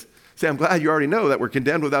Jesus is. Say, I'm glad you already know that we're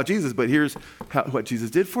condemned without Jesus, but here's what Jesus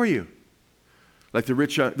did for you. Like the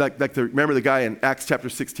rich, remember the guy in Acts chapter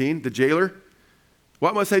 16, the jailer?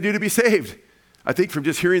 What must I do to be saved? I think from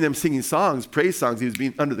just hearing them singing songs, praise songs, he was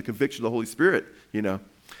being under the conviction of the Holy Spirit,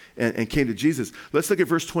 and came to Jesus. Let's look at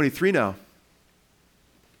verse 23 now.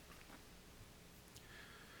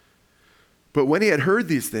 But when he had heard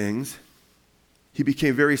these things, he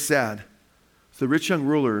became very sad. So the rich young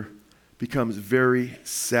ruler becomes very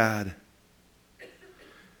sad.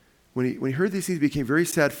 When he heard these things, he became very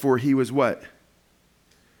sad, for he was what?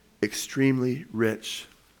 Extremely rich.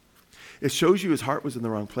 It shows you his heart was in the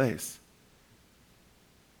wrong place.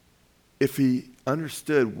 If he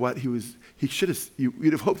understood what you'd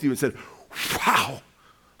have hoped he would have said, wow,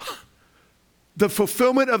 the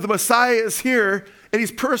fulfillment of the Messiah is here, and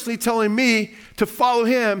he's personally telling me to follow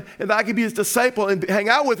him, and that I can be his disciple and hang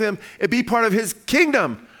out with him and be part of his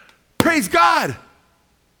kingdom. Praise God.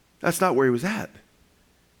 That's not where he was at.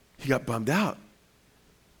 He got bummed out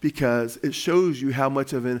because it shows you how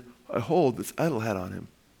much of a hold this idol had on him.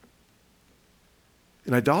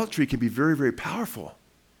 And idolatry can be very, very powerful.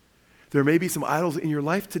 There may be some idols in your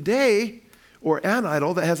life today, or an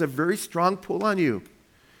idol that has a very strong pull on you.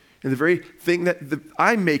 And the very thing that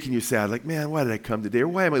I'm making you sad, like, man, why did I come today? Or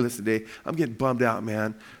why am I listening today? I'm getting bummed out,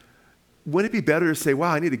 man. Wouldn't it be better to say,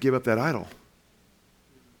 wow, I need to give up that idol?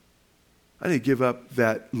 I need to give up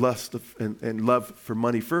that lust and love for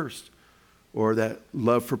money first, or that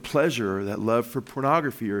love for pleasure, or that love for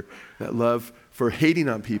pornography, or that love for hating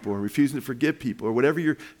on people, or refusing to forgive people, or whatever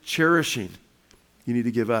you're cherishing, you need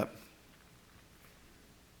to give up.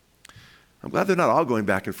 I'm glad they're not all going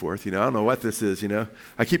back and forth. I don't know what this is.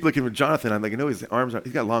 I keep looking at Jonathan. I'm like, his arms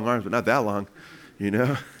he's got long arms, but not that long.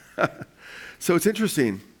 So it's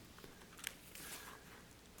interesting.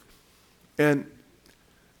 And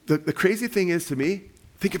the crazy thing is, to me,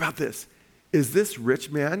 think about this. Is this rich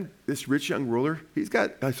man, this rich young ruler, he's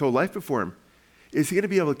got his whole life before him. Is he going to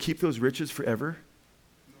be able to keep those riches forever?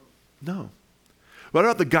 No. What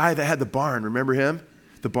about the guy that had the barn? Remember him?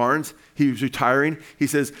 The Barnes, he was retiring. He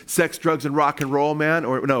says, sex, drugs, and rock and roll, man.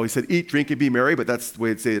 Or no, he said, eat, drink, and be merry, but that's the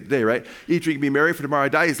way it'd say it today, right? Eat, drink, and be merry, for tomorrow I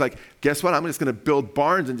die. He's like, guess what? I'm just going to build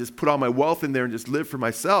barns and just put all my wealth in there and just live for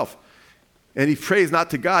myself. And he prays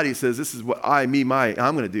not to God. He says, this is what I'm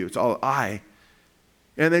going to do. It's all I.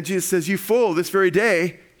 And then Jesus says, you fool, this very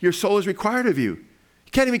day, your soul is required of you.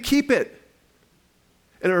 You can't even keep it.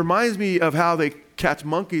 And it reminds me of how they catch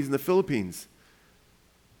monkeys in the Philippines.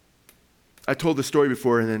 I told this story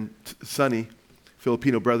before, and then Sonny,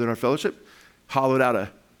 Filipino brother in our fellowship, hollowed out a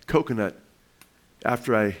coconut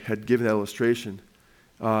after I had given that illustration.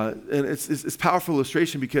 And it's a powerful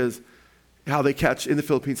illustration because how they catch, in the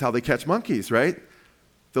Philippines, how they catch monkeys, right?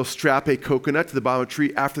 They'll strap a coconut to the bottom of a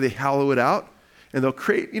tree after they hollow it out, and they'll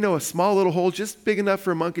create, a small little hole just big enough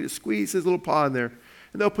for a monkey to squeeze his little paw in there,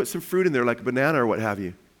 and they'll put some fruit in there like a banana or what have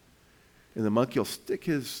you. And the monkey will stick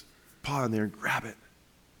his paw in there and grab it.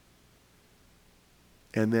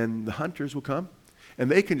 And then the hunters will come,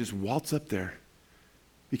 and they can just waltz up there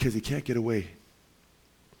because he can't get away.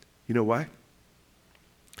 You know why?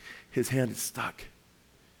 His hand is stuck.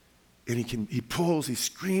 And he pulls, he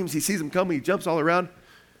screams, he sees them coming, he jumps all around.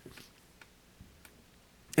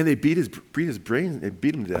 And they beat his brain, they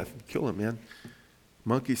beat him to death, kill him, man.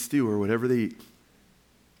 Monkey stew or whatever they eat.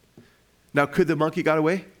 Now, could the monkey got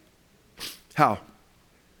away? How?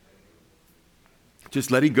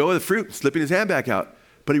 Just letting go of the fruit, slipping his hand back out.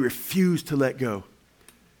 But he refused to let go.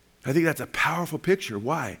 I think that's a powerful picture.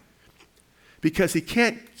 Why? Because he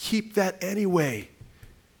can't keep that anyway.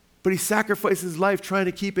 But he sacrifices his life trying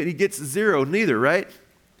to keep it. He gets zero, neither, right?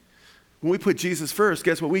 When we put Jesus first,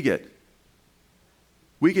 guess what we get?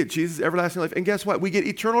 We get Jesus' everlasting life. And guess what? We get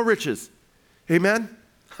eternal riches. Amen?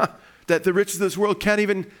 That the riches of this world can't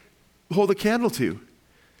even hold a candle to.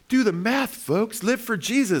 Do the math, folks. Live for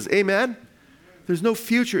Jesus. Amen? There's no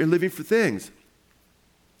future in living for things.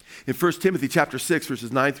 In 1 Timothy chapter 6,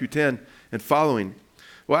 verses 9 through 10 and following.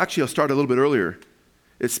 Well, actually, I'll start a little bit earlier.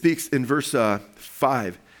 It speaks in verse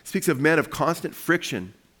 5. It speaks of men of constant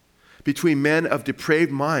friction between men of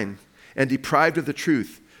depraved mind and deprived of the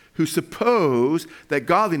truth, who suppose that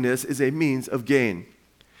godliness is a means of gain.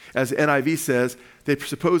 As the NIV says, they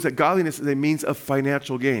suppose that godliness is a means of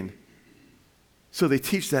financial gain. So they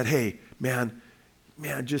teach that, hey, man,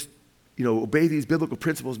 just, obey these biblical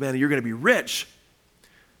principles, man, and you're going to be rich.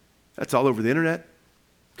 That's all over the internet.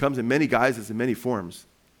 Comes in many guises and many forms.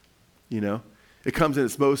 It comes in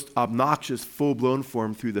its most obnoxious, full-blown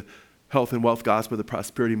form through the health and wealth gospel, the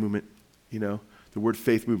prosperity movement, the word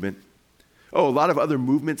faith movement. Oh, a lot of other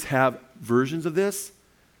movements have versions of this,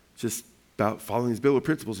 just about following these biblical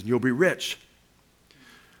principles, and you'll be rich.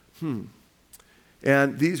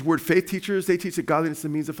 And these word faith teachers, they teach that godliness is a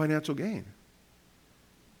means of financial gain.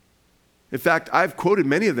 In fact, I've quoted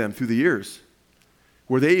many of them through the years.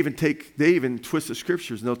 where they even twist the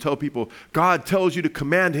scriptures and they'll tell people, God tells you to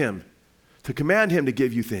command him to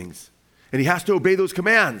give you things. And he has to obey those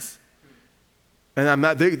commands. And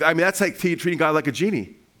that's like treating God like a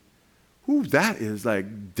genie. Ooh, that is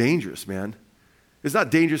like dangerous, man. It's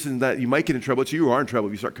not dangerous in that you might get in trouble. It's you are in trouble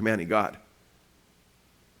if you start commanding God.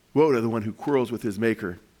 Woe to the one who quarrels with his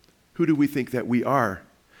maker. Who do we think that we are?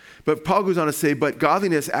 But Paul goes on to say, but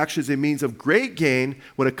godliness actually is a means of great gain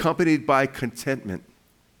when accompanied by contentment.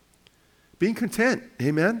 Being content,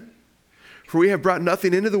 amen? For we have brought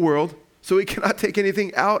nothing into the world, so we cannot take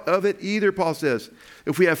anything out of it either, Paul says.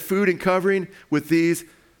 If we have food and covering, with these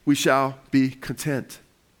we shall be content.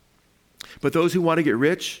 But those who want to get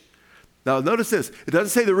rich, now notice this, it doesn't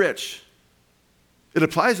say the rich. It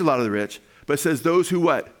applies to a lot of the rich, but it says those who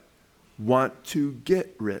what? Want to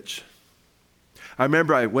get rich. I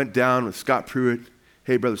remember I went down with Scott Pruitt.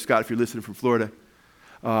 Hey, Brother Scott, if you're listening from Florida.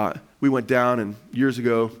 We went down, and years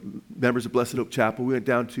ago, members of Blessed Hope Chapel, we went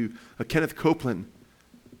down to a Kenneth Copeland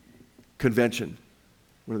convention,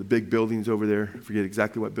 one of the big buildings over there. I forget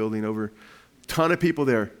exactly what building over. Ton of people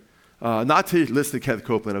there. Not to listen to Kenneth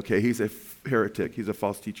Copeland, okay? He's a heretic. He's a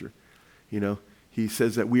false teacher. You know, he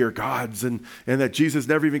says that we are gods and that Jesus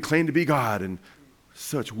never even claimed to be God and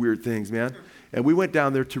such weird things, man. And we went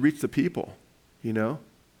down there to reach the people, you know.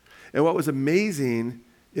 And what was amazing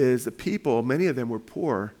is the people, many of them were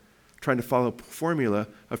poor, trying to follow a formula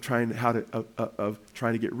of trying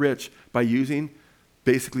to get rich by using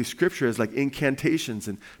basically scripture as like incantations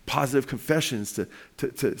and positive confessions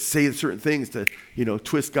to say certain things, to, you know,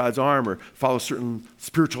 twist God's arm or follow certain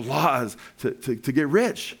spiritual laws to get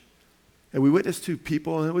rich. And we witnessed to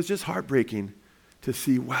people, and it was just heartbreaking to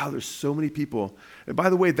see, wow, there's so many people. And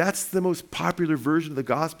by the way, that's the most popular version of the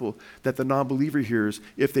gospel that the non-believer hears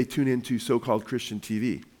if they tune into so-called Christian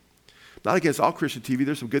TV. Not against all Christian TV.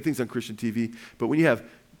 There's some good things on Christian TV. But when you have,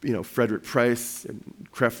 you know, Frederick Price and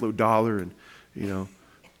Creflo Dollar and, you know,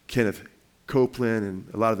 Kenneth Copeland and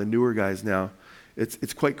a lot of the newer guys now,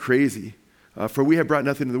 it's quite crazy. For we have brought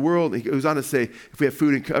nothing into the world. He goes on to say, if we have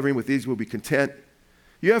food and covering, with these we'll be content.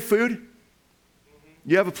 You have food?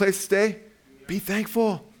 You have a place to stay? Be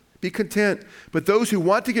thankful. Be content. But those who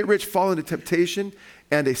want to get rich fall into temptation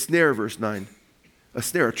and a snare, verse 9. A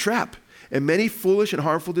snare, a trap, and many foolish and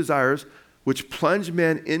harmful desires which plunge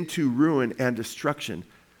men into ruin and destruction.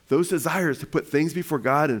 Those desires to put things before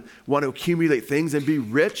God and want to accumulate things and be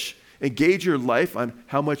rich and gauge your life on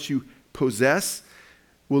how much you possess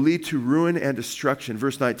will lead to ruin and destruction.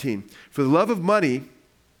 Verse 19. For the love of money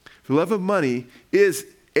is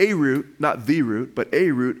a root, not the root, but a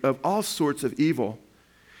root of all sorts of evil.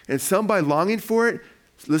 And some by longing for it,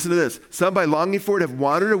 listen to this, some by longing for it have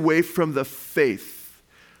wandered away from the faith.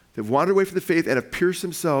 They've wandered away from the faith and have pierced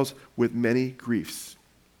themselves with many griefs.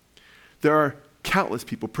 There are countless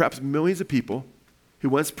people, perhaps millions of people, who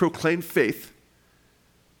once proclaimed faith,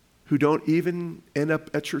 who don't even end up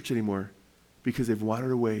at church anymore because they've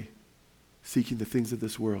wandered away seeking the things of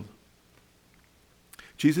this world.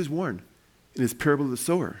 Jesus warned in his parable of the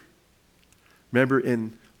sower. Remember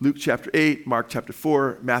in Luke chapter 8, Mark chapter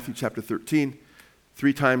 4, Matthew chapter 13,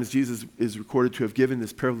 3 times Jesus is recorded to have given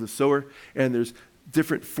this parable of the sower, and there's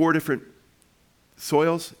four different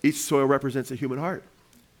soils. Each soil represents a human heart.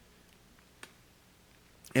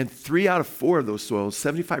 And 3 out of 4 of those soils,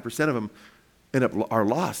 75% of them are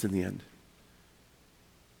lost in the end.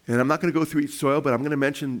 And I'm not going to go through each soil, but I'm going to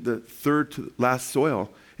mention the third to last soil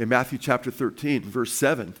in Matthew chapter 13, verse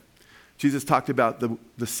 7. Jesus talked about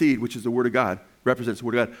the seed, which is the word of God, represents the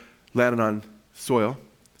word of God, landed on soil.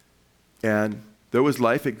 And there was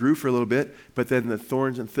life. It grew for a little bit, but then the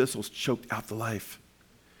thorns and thistles choked out the life.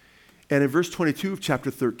 And in verse 22 of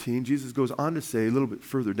chapter 13, Jesus goes on to say a little bit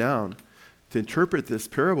further down to interpret this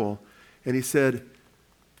parable. And he said,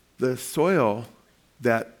 the soil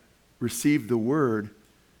that received the word,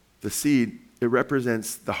 the seed, it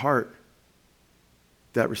represents the heart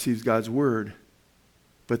that receives God's word.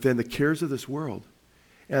 But then the cares of this world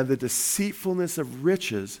and the deceitfulness of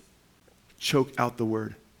riches choke out the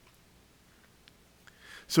word.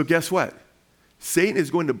 So guess what? Satan is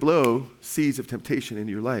going to blow seeds of temptation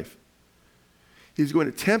into your life. He's going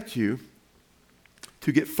to tempt you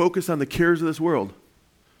to get focused on the cares of this world.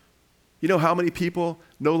 You know how many people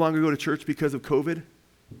no longer go to church because of COVID?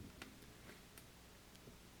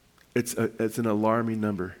 It's an alarming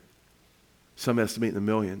number. Some estimate in the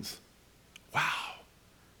millions. Wow.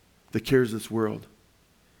 The cares of this world.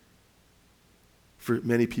 For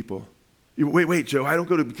many people. Wait, Joe, I don't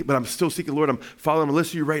go to, but I'm still seeking the Lord. I'm following a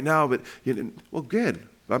list of you right now, but, well, good.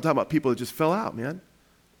 I'm talking about people that just fell out, man.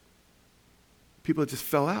 People that just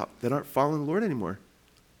fell out, that aren't following the Lord anymore.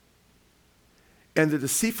 and the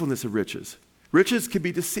deceitfulness of riches. Riches can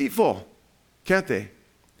be deceitful, can't they?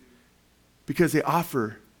 Because they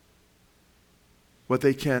offer what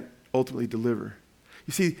they can't ultimately deliver.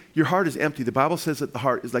 You see, your heart is empty. The Bible says that the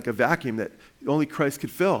heart is like a vacuum that only Christ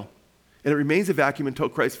could fill. And it remains a vacuum until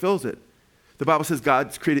Christ fills it. The Bible says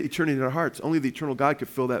God's created eternity in our hearts. Only the eternal God could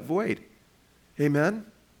fill that void. Amen?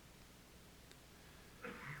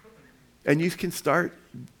 And you can start,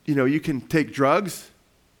 you can take drugs.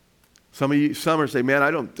 Some are saying, man,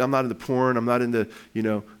 I'm not into porn. I'm not into,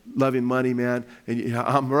 loving money, man. And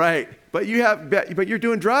I'm right. But you're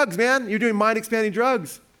doing drugs, man. You're doing mind-expanding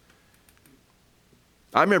drugs.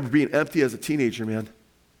 I remember being empty as a teenager, man.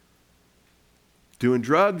 Doing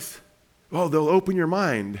drugs. Oh, they'll open your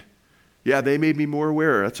mind. Yeah, they made me more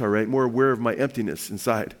aware. That's all right. More aware of my emptiness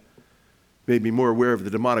inside. Made me more aware of the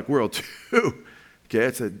demonic world, too. Okay,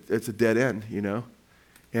 it's a dead end,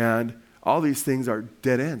 And all these things are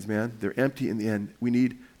dead ends, man. They're empty in the end. We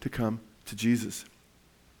need to come to Jesus.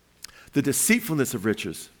 The deceitfulness of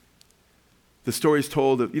riches. The story's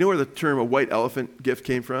told of, where the term a white elephant gift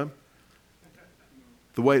came from?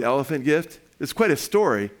 The white elephant gift? It's quite a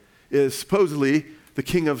story. It is supposedly the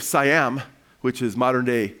king of Siam, which is modern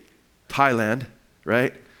day Thailand,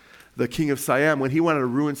 right? The king of Siam, when he wanted to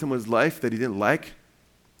ruin someone's life that he didn't like.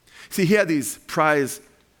 See, he had these prize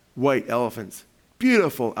white elephants.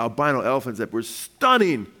 Beautiful albino elephants that were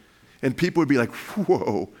stunning. And people would be like,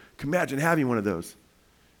 whoa, can you imagine having one of those?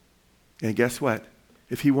 And guess what?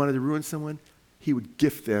 If he wanted to ruin someone, he would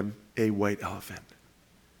gift them a white elephant.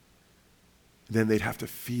 Then they'd have to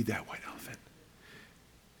feed that white elephant.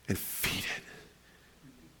 And feed it.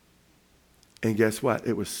 And guess what?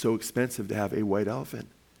 It was so expensive to have a white elephant.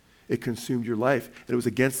 It consumed your life. And it was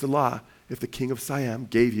against the law if the king of Siam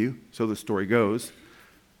gave you, so the story goes,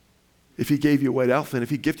 if he gave you a white elephant, if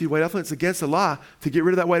he gifted you a white elephant, it's against the law to get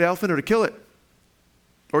rid of that white elephant or to kill it.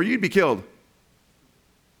 Or you'd be killed.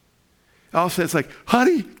 All of a sudden it's like,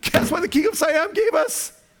 honey, guess what the king of Siam gave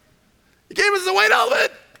us? He gave us a white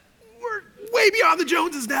elephant. We're way beyond the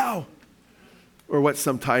Joneses now. Or what's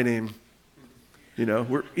some Thai name?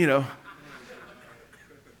 And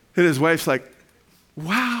his wife's like,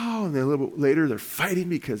 wow. And then a little bit later, they're fighting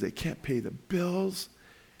because they can't pay the bills.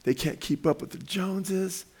 They can't keep up with the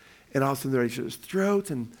Joneses. And all of a sudden, they're at each other's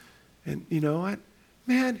throats. And you know what?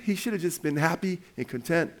 Man, he should have just been happy and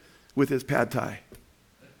content with his pad thai.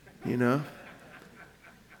 Man,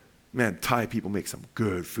 Thai people make some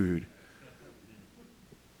good food.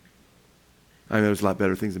 I mean, there's a lot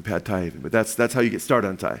better things than pad thai even. But that's how you get started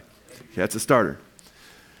on Thai. Okay, that's a starter.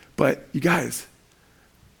 But you guys,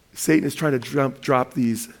 Satan is trying to drop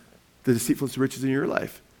the deceitfulness of riches in your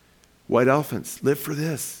life. White elephants, live for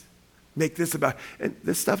this. Make this about, and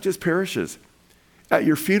this stuff just perishes. At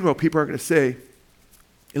your funeral, people aren't going to say,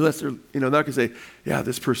 unless they're, not going to say, yeah,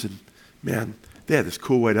 this person, man, they had this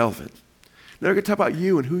cool white elephant. They're going to talk about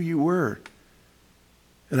you and who you were,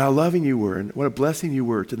 and how loving you were, and what a blessing you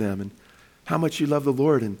were to them, and how much you love the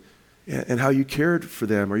Lord, and how you cared for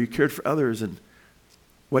them, or you cared for others, and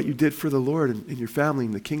what you did for the Lord and your family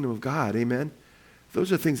and the kingdom of God. Amen.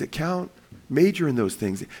 Those are things that count. Major in those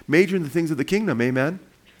things. Major in the things of the kingdom. Amen.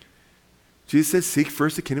 Jesus says, seek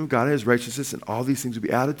first the kingdom of God and his righteousness, and all these things will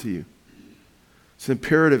be added to you. It's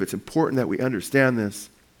imperative. It's important that we understand this.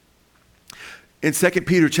 In 2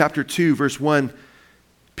 Peter chapter 2, verse 1,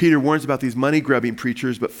 Peter warns about these money-grubbing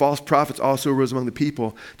preachers, but false prophets also arose among the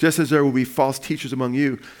people, just as there will be false teachers among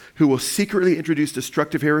you who will secretly introduce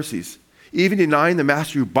destructive heresies, even denying the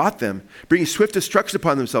master who bought them, bringing swift destruction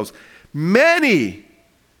upon themselves. Many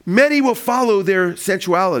will follow their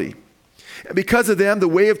sensuality. And because of them, the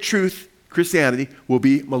way of truth, Christianity, will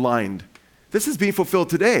be maligned. This is being fulfilled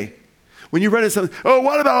today. When you run into something, oh,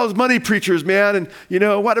 what about all those money preachers, man? And,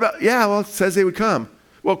 what about, it says they would come.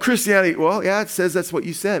 Well, Christianity, it says that's what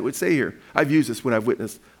you said, it would say here. I've used this when I've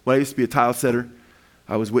witnessed. When I used to be a tile setter,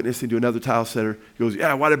 I was witnessing to another tile setter. He goes,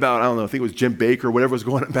 what about, I don't know, I think it was Jim Baker or whatever was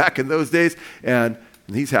going on back in those days. And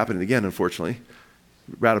he's happening again, unfortunately.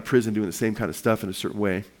 We're out of prison doing the same kind of stuff in a certain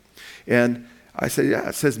way. And I said,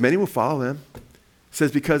 it says many will follow them. It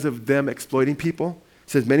says because of them exploiting people. It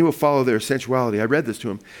says many will follow their sensuality. I read this to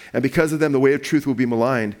him. And because of them, the way of truth will be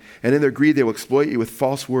maligned. And in their greed, they will exploit you with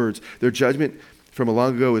false words. Their judgment from a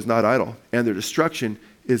long ago is not idle. And their destruction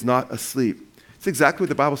is not asleep. It's exactly what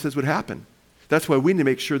the Bible says would happen. That's why we need to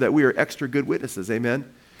make sure that we are extra good witnesses.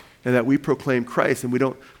 Amen. And that we proclaim Christ. And we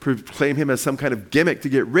don't proclaim him as some kind of gimmick to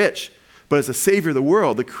get rich, but as a savior of the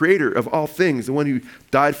world, the creator of all things, the one who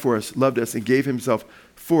died for us, loved us, and gave himself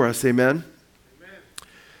for us. Amen? Amen.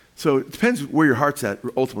 So it depends where your heart's at,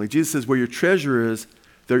 ultimately. Jesus says, where your treasure is,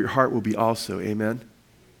 there your heart will be also. Amen?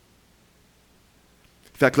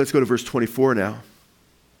 fact, let's go to verse 24 now.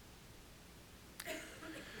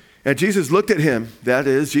 And Jesus looked at him, that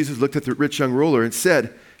is, Jesus looked at the rich young ruler and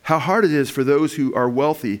said, how hard it is for those who are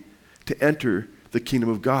wealthy to enter the kingdom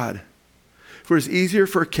of God. For it's easier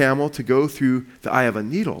for a camel to go through the eye of a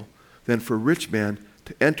needle than for a rich man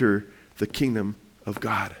to enter the kingdom of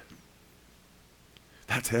God.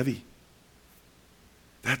 That's heavy.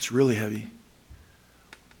 That's really heavy.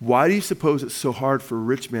 Why do you suppose it's so hard for a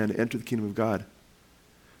rich man to enter the kingdom of God?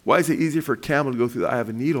 Why is it easier for a camel to go through the eye of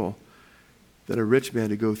a needle than a rich man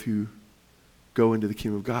to go into the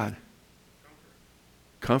kingdom of God?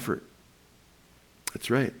 Comfort. That's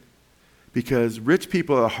right. Because rich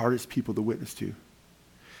people are the hardest people to witness to.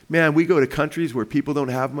 Man, we go to countries where people don't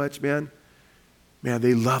have much, man. Man,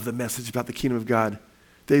 they love the message about the kingdom of God.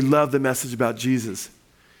 They love the message about Jesus.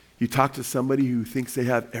 You talk to somebody who thinks they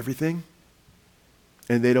have everything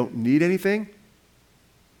and they don't need anything.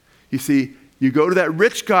 You see, you go to that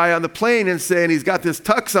rich guy on the plane and say, and he's got this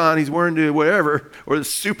tux on, he's wearing to whatever, or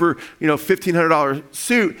this super, $1,500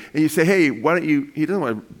 suit, and you say, hey, why don't you, you don't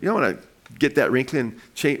want to get that wrinkly and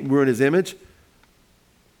ruin his image.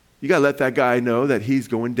 You got to let that guy know that he's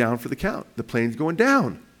going down for the count. The plane's going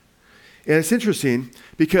down. And it's interesting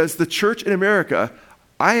because the church in America,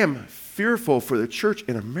 I am fearful for the church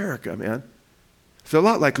in America, man. It's a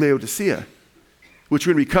lot like Laodicea, which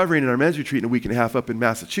we're going to be covering in our men's retreat in a week and a half up in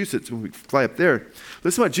Massachusetts when we fly up there.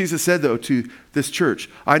 Listen to what Jesus said, though, to this church.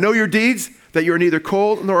 I know your deeds, that you are neither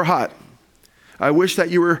cold nor hot. I wish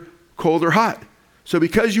that you were cold or hot. So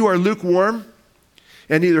because you are lukewarm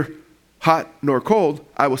and neither hot nor cold,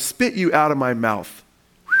 I will spit you out of my mouth.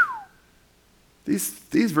 Whew.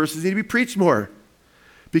 These verses need to be preached more.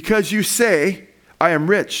 Because you say, I am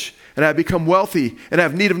rich and I have become wealthy and I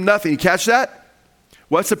have need of nothing. You catch that?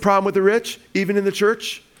 What's the problem with the rich, even in the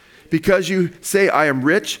church? Because you say, I am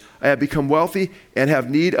rich, I have become wealthy and have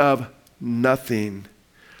need of nothing.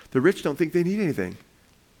 The rich don't think they need anything.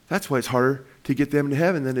 That's why it's harder to get them into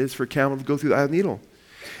heaven than it is for a camel to go through the eye of the needle.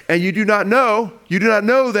 And you do not know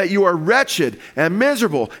that you are wretched and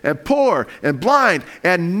miserable and poor and blind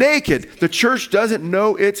and naked. The church doesn't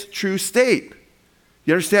know its true state.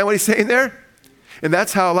 You understand what he's saying there? And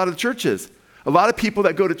that's how a lot of the church is. A lot of people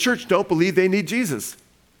that go to church don't believe they need Jesus.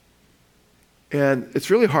 And it's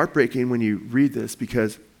really heartbreaking when you read this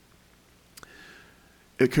because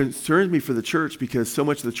it concerns me for the church because so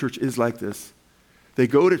much of the church is like this. They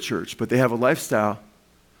go to church, but they have a lifestyle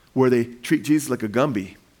where they treat Jesus like a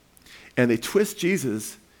Gumby. And they twist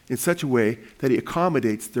Jesus in such a way that he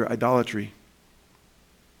accommodates their idolatry.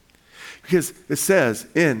 Because it says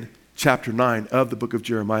in chapter 9 of the book of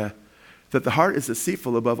Jeremiah that the heart is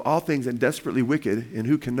deceitful above all things and desperately wicked, and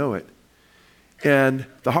who can know it? And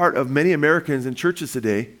the heart of many Americans in churches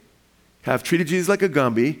today have treated Jesus like a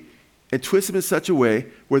Gumby and twisted him in such a way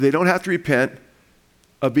where they don't have to repent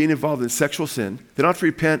of being involved in sexual sin. They don't have to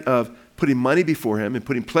repent of putting money before him and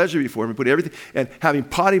putting pleasure before him and putting everything and having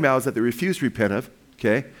potty mouths that they refuse to repent of,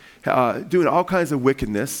 okay? Doing all kinds of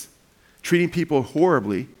wickedness, treating people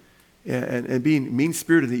horribly and being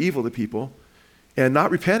mean-spirited and evil to people and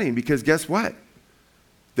not repenting because guess what?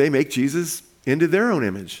 They make Jesus into their own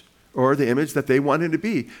image or the image that they want him to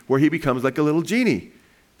be, where he becomes like a little genie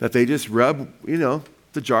that they just rub,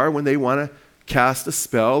 the jar when they want to cast a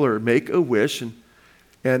spell or make a wish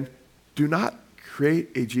and do not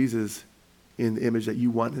create a Jesus in the image that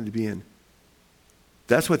you want him to be in.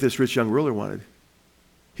 That's what this rich young ruler wanted.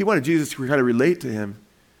 He wanted Jesus to kind of relate to him.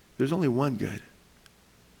 There's only one good.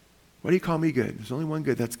 Why do you call me good? There's only one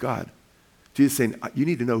good, that's God. Jesus is saying, you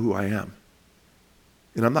need to know who I am.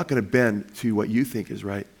 And I'm not going to bend to what you think is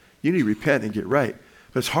right. You need to repent and get right.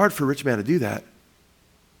 But it's hard for a rich man to do that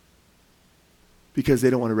because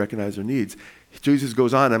they don't want to recognize their needs. Jesus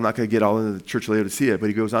goes on, I'm not going to get all into the church of Laodicea, but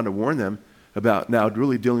he goes on to warn them about now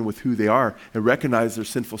really dealing with who they are and recognize their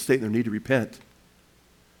sinful state and their need to repent.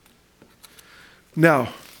 Now,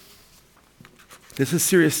 this is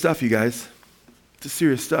serious stuff, you guys. It's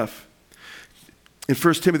serious stuff. In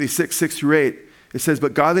 1 Timothy 6:6-8, it says,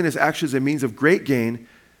 but godliness actually is a means of great gain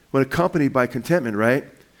when accompanied by contentment, right?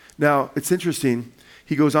 Now, it's interesting.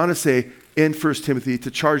 He goes on to say in 1 Timothy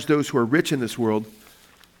to charge those who are rich in this world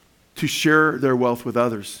to share their wealth with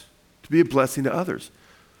others, to be a blessing to others.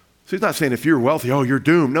 So he's not saying if you're wealthy, you're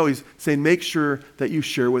doomed. No, he's saying make sure that you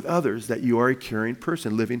share with others, that you are a caring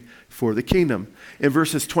person living for the kingdom. In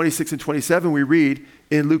verses 26 and 27, we read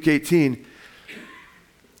in Luke 18,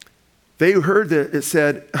 they heard that it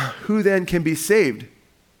said, who then can be saved?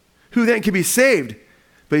 Who then can be saved?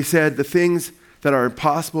 But he said, the things that are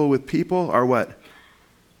impossible with people are what?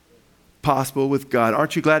 Possible with God.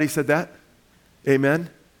 Aren't you glad he said that?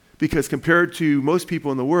 Amen? because compared to most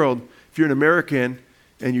people in the world, if you're an American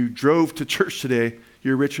and you drove to church today,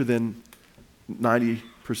 you're richer than 90%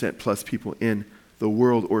 plus people in the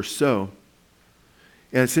world or so.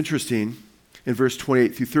 And it's interesting, in verse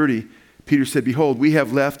 28 through 30, Peter said, "Behold, we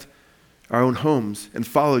have left our own homes and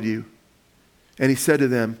followed you." And he said to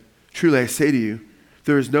them, "Truly I say to you,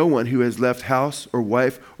 there is no one who has left house or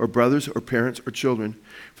wife or brothers or parents or children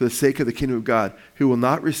for the sake of the kingdom of God who will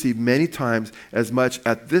not receive many times as much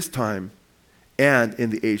at this time and in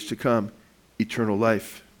the age to come eternal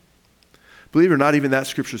life." Believe it or not, even that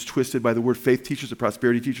scripture is twisted by the word faith teachers and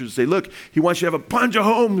prosperity teachers to say, look, he wants you to have a bunch of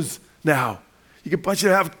homes now. He wants you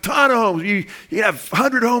to have a ton of homes. You can have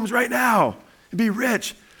 100 homes right now and be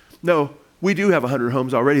rich. No, we do have 100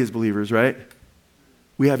 homes already as believers, right?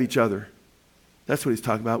 We have each other. That's what he's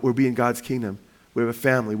talking about. We're being God's kingdom. We have a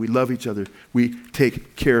family. We love each other. We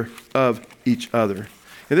take care of each other.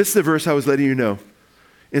 And this is the verse I was letting you know.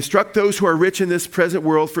 Instruct those who are rich in this present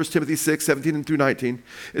world, 1 Timothy 6, 17 through 19.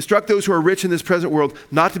 Instruct those who are rich in this present world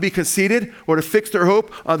not to be conceited or to fix their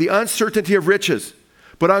hope on the uncertainty of riches,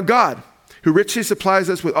 but on God, who richly supplies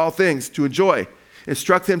us with all things to enjoy.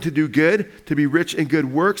 Instruct them to do good, to be rich in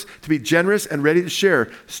good works, to be generous and ready to share,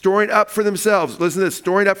 storing up for themselves, listen to this,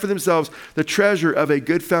 storing up for themselves the treasure of a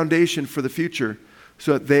good foundation for the future,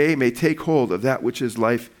 so that they may take hold of that which is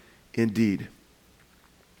life indeed.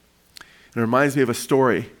 And it reminds me of a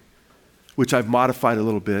story, which I've modified a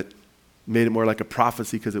little bit, made it more like a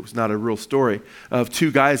prophecy because it was not a real story, of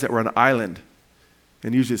two guys that were on an island.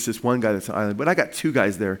 And usually it's just one guy that's on an island. But I got two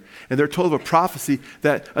guys there. And they're told of a prophecy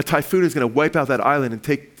that a typhoon is going to wipe out that island and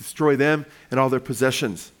destroy them and all their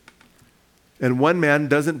possessions. And one man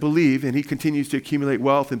doesn't believe, and he continues to accumulate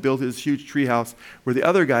wealth and build his huge tree house, where the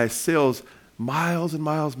other guy sails miles and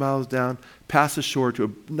miles down, past the shore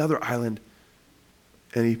to another island,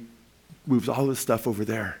 and he moves all his stuff over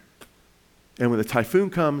there. And when the typhoon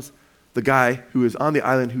comes, the guy who is on the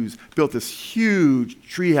island, who's built this huge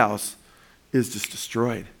tree house, is just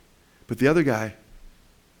destroyed. But the other guy,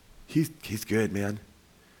 he's good, man.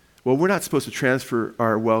 Well, we're not supposed to transfer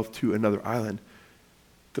our wealth to another island.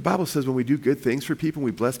 The Bible says when we do good things for people,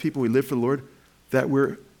 we bless people, we live for the Lord, that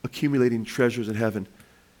we're accumulating treasures in heaven.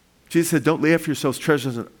 Jesus said, don't lay up for yourselves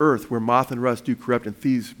treasures on earth where moth and rust do corrupt and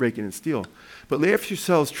thieves break in and steal. But lay up for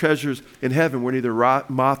yourselves treasures in heaven where neither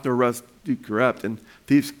moth nor rust do corrupt and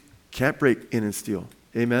thieves can't break in and steal.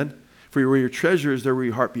 Amen? For where your treasure is, there will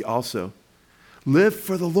your heart be also. Live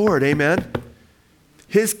for the Lord, amen?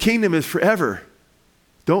 His kingdom is forever.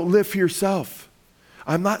 Don't live for yourself.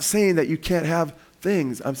 I'm not saying that you can't have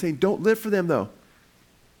things. I'm saying don't live for them, though.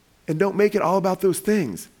 And don't make it all about those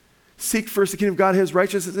things. Seek first the kingdom of God, his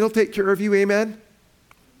righteousness. He'll take care of you, amen?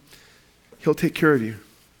 He'll take care of you.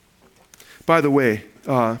 By the way,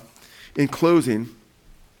 in closing,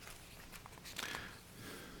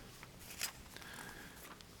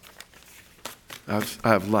 I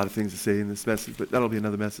have a lot of things to say in this message, but that'll be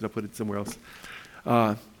another message. I'll put it somewhere else.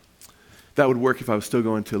 That would work if I was still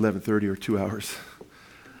going to 11:30 or 2 hours.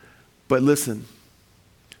 But listen,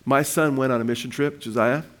 my son went on a mission trip,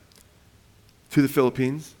 Josiah, to the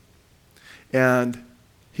Philippines, and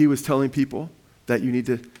he was telling people that you need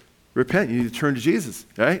to repent, you need to turn to Jesus,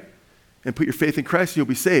 right? And put your faith in Christ and you'll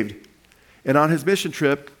be saved. And on his mission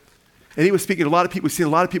trip, and he was speaking to a lot of people. We've seen a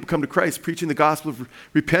lot of people come to Christ, preaching the gospel of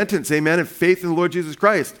repentance, amen, and faith in the Lord Jesus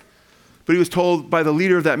Christ. But he was told by the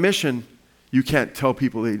leader of that mission, you can't tell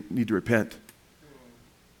people they need to repent.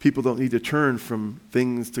 People don't need to turn from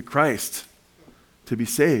things to Christ to be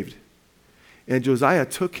saved. And Josiah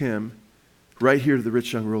took him right here to the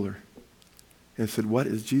rich young ruler and said, what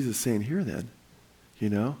is Jesus saying here then? You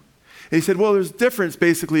know? And he said, well, there's a difference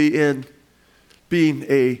basically in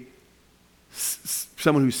being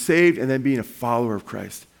someone who's saved and then being a follower of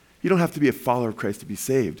Christ. You don't have to be a follower of Christ to be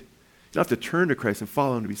saved. You don't have to turn to Christ and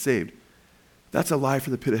follow him to be saved. That's a lie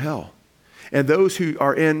from the pit of hell. And those who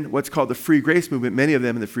are in what's called the free grace movement, many of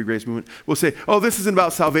them in the free grace movement, will say, oh, this isn't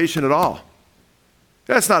about salvation at all.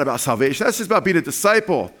 That's not about salvation. That's just about being a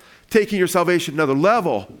disciple, taking your salvation to another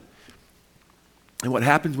level. And what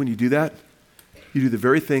happens when you do that? You do the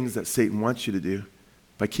very things that Satan wants you to do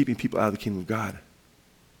by keeping people out of the kingdom of God.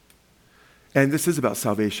 And this is about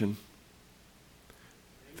salvation.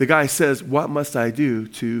 The guy says, what must I do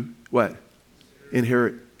to what?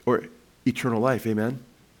 Inherit or eternal life, amen?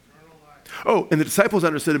 Oh, and the disciples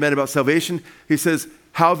understood, amen, about salvation. He says,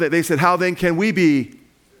 they said, how then can we be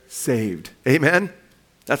saved? Amen?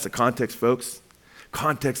 That's the context, folks.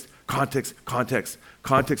 Context. Context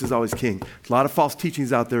is always king. There's a lot of false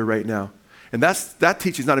teachings out there right now. And that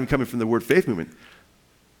teaching is not even coming from the word faith movement.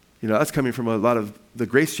 You know, that's coming from a lot of the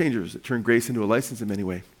grace changers that turn grace into a license in many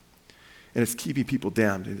ways. And it's keeping people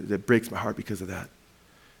damned. And it breaks my heart because of that.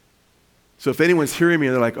 So if anyone's hearing me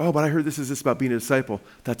and they're like, oh, but I heard this is about being a disciple,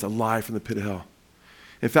 that's a lie from the pit of hell.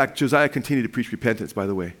 In fact, Josiah continued to preach repentance, by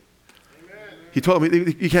the way. Amen. He told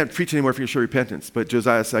me, you can't preach anymore if you show repentance. But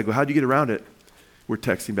Josiah said, I go, how'd you get around it? We're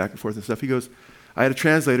texting back and forth and stuff. He goes, I had a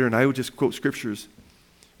translator and I would just quote scriptures.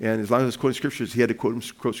 And as long as I was quoting scriptures, he had to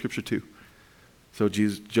quote scripture too. So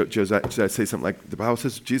Josiah say something like, the Bible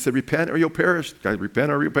says, Jesus said, repent or you'll perish. Guys,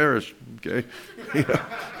 repent or you'll perish. Okay.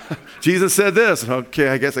 Jesus said this. Okay,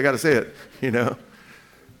 I guess I got to say it,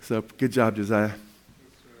 So good job, Josiah.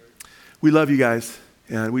 We love you guys.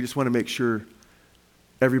 And we just want to make sure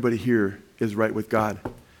everybody here is right with God.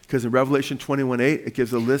 Because in Revelation 21:8, it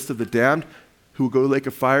gives a list of the damned who will go to the lake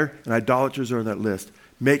of fire, and idolaters are on that list.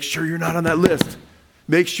 Make sure you're not on that list.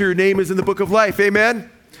 Make sure your name is in the book of life. Amen?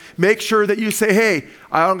 Make sure that you say, hey,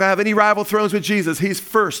 I don't have any rival thrones with Jesus. He's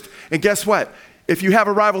first. And guess what? If you have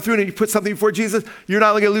a rival throne and you put something before Jesus, you're not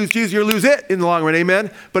only going to lose Jesus, you're going to lose it in the long run.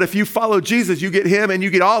 Amen? But if you follow Jesus, you get him and you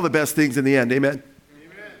get all the best things in the end. Amen?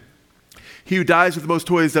 Amen. He who dies with the most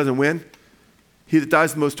toys doesn't win. He that dies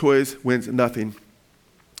with the most toys wins nothing.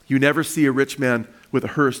 You never see a rich man with a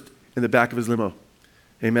hearse in the back of his limo.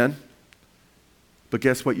 Amen? But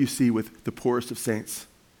guess what you see with the poorest of saints?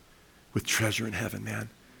 With treasure in heaven, man.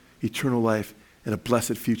 Eternal life and a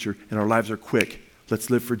blessed future. And our lives are quick. Let's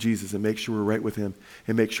live for Jesus and make sure we're right with him.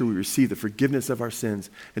 And make sure we receive the forgiveness of our sins.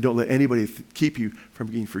 And don't let anybody keep you from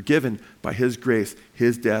being forgiven by his grace,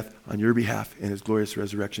 his death on your behalf, and his glorious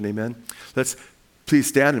resurrection. Amen? Let's please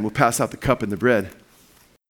stand and we'll pass out the cup and the bread.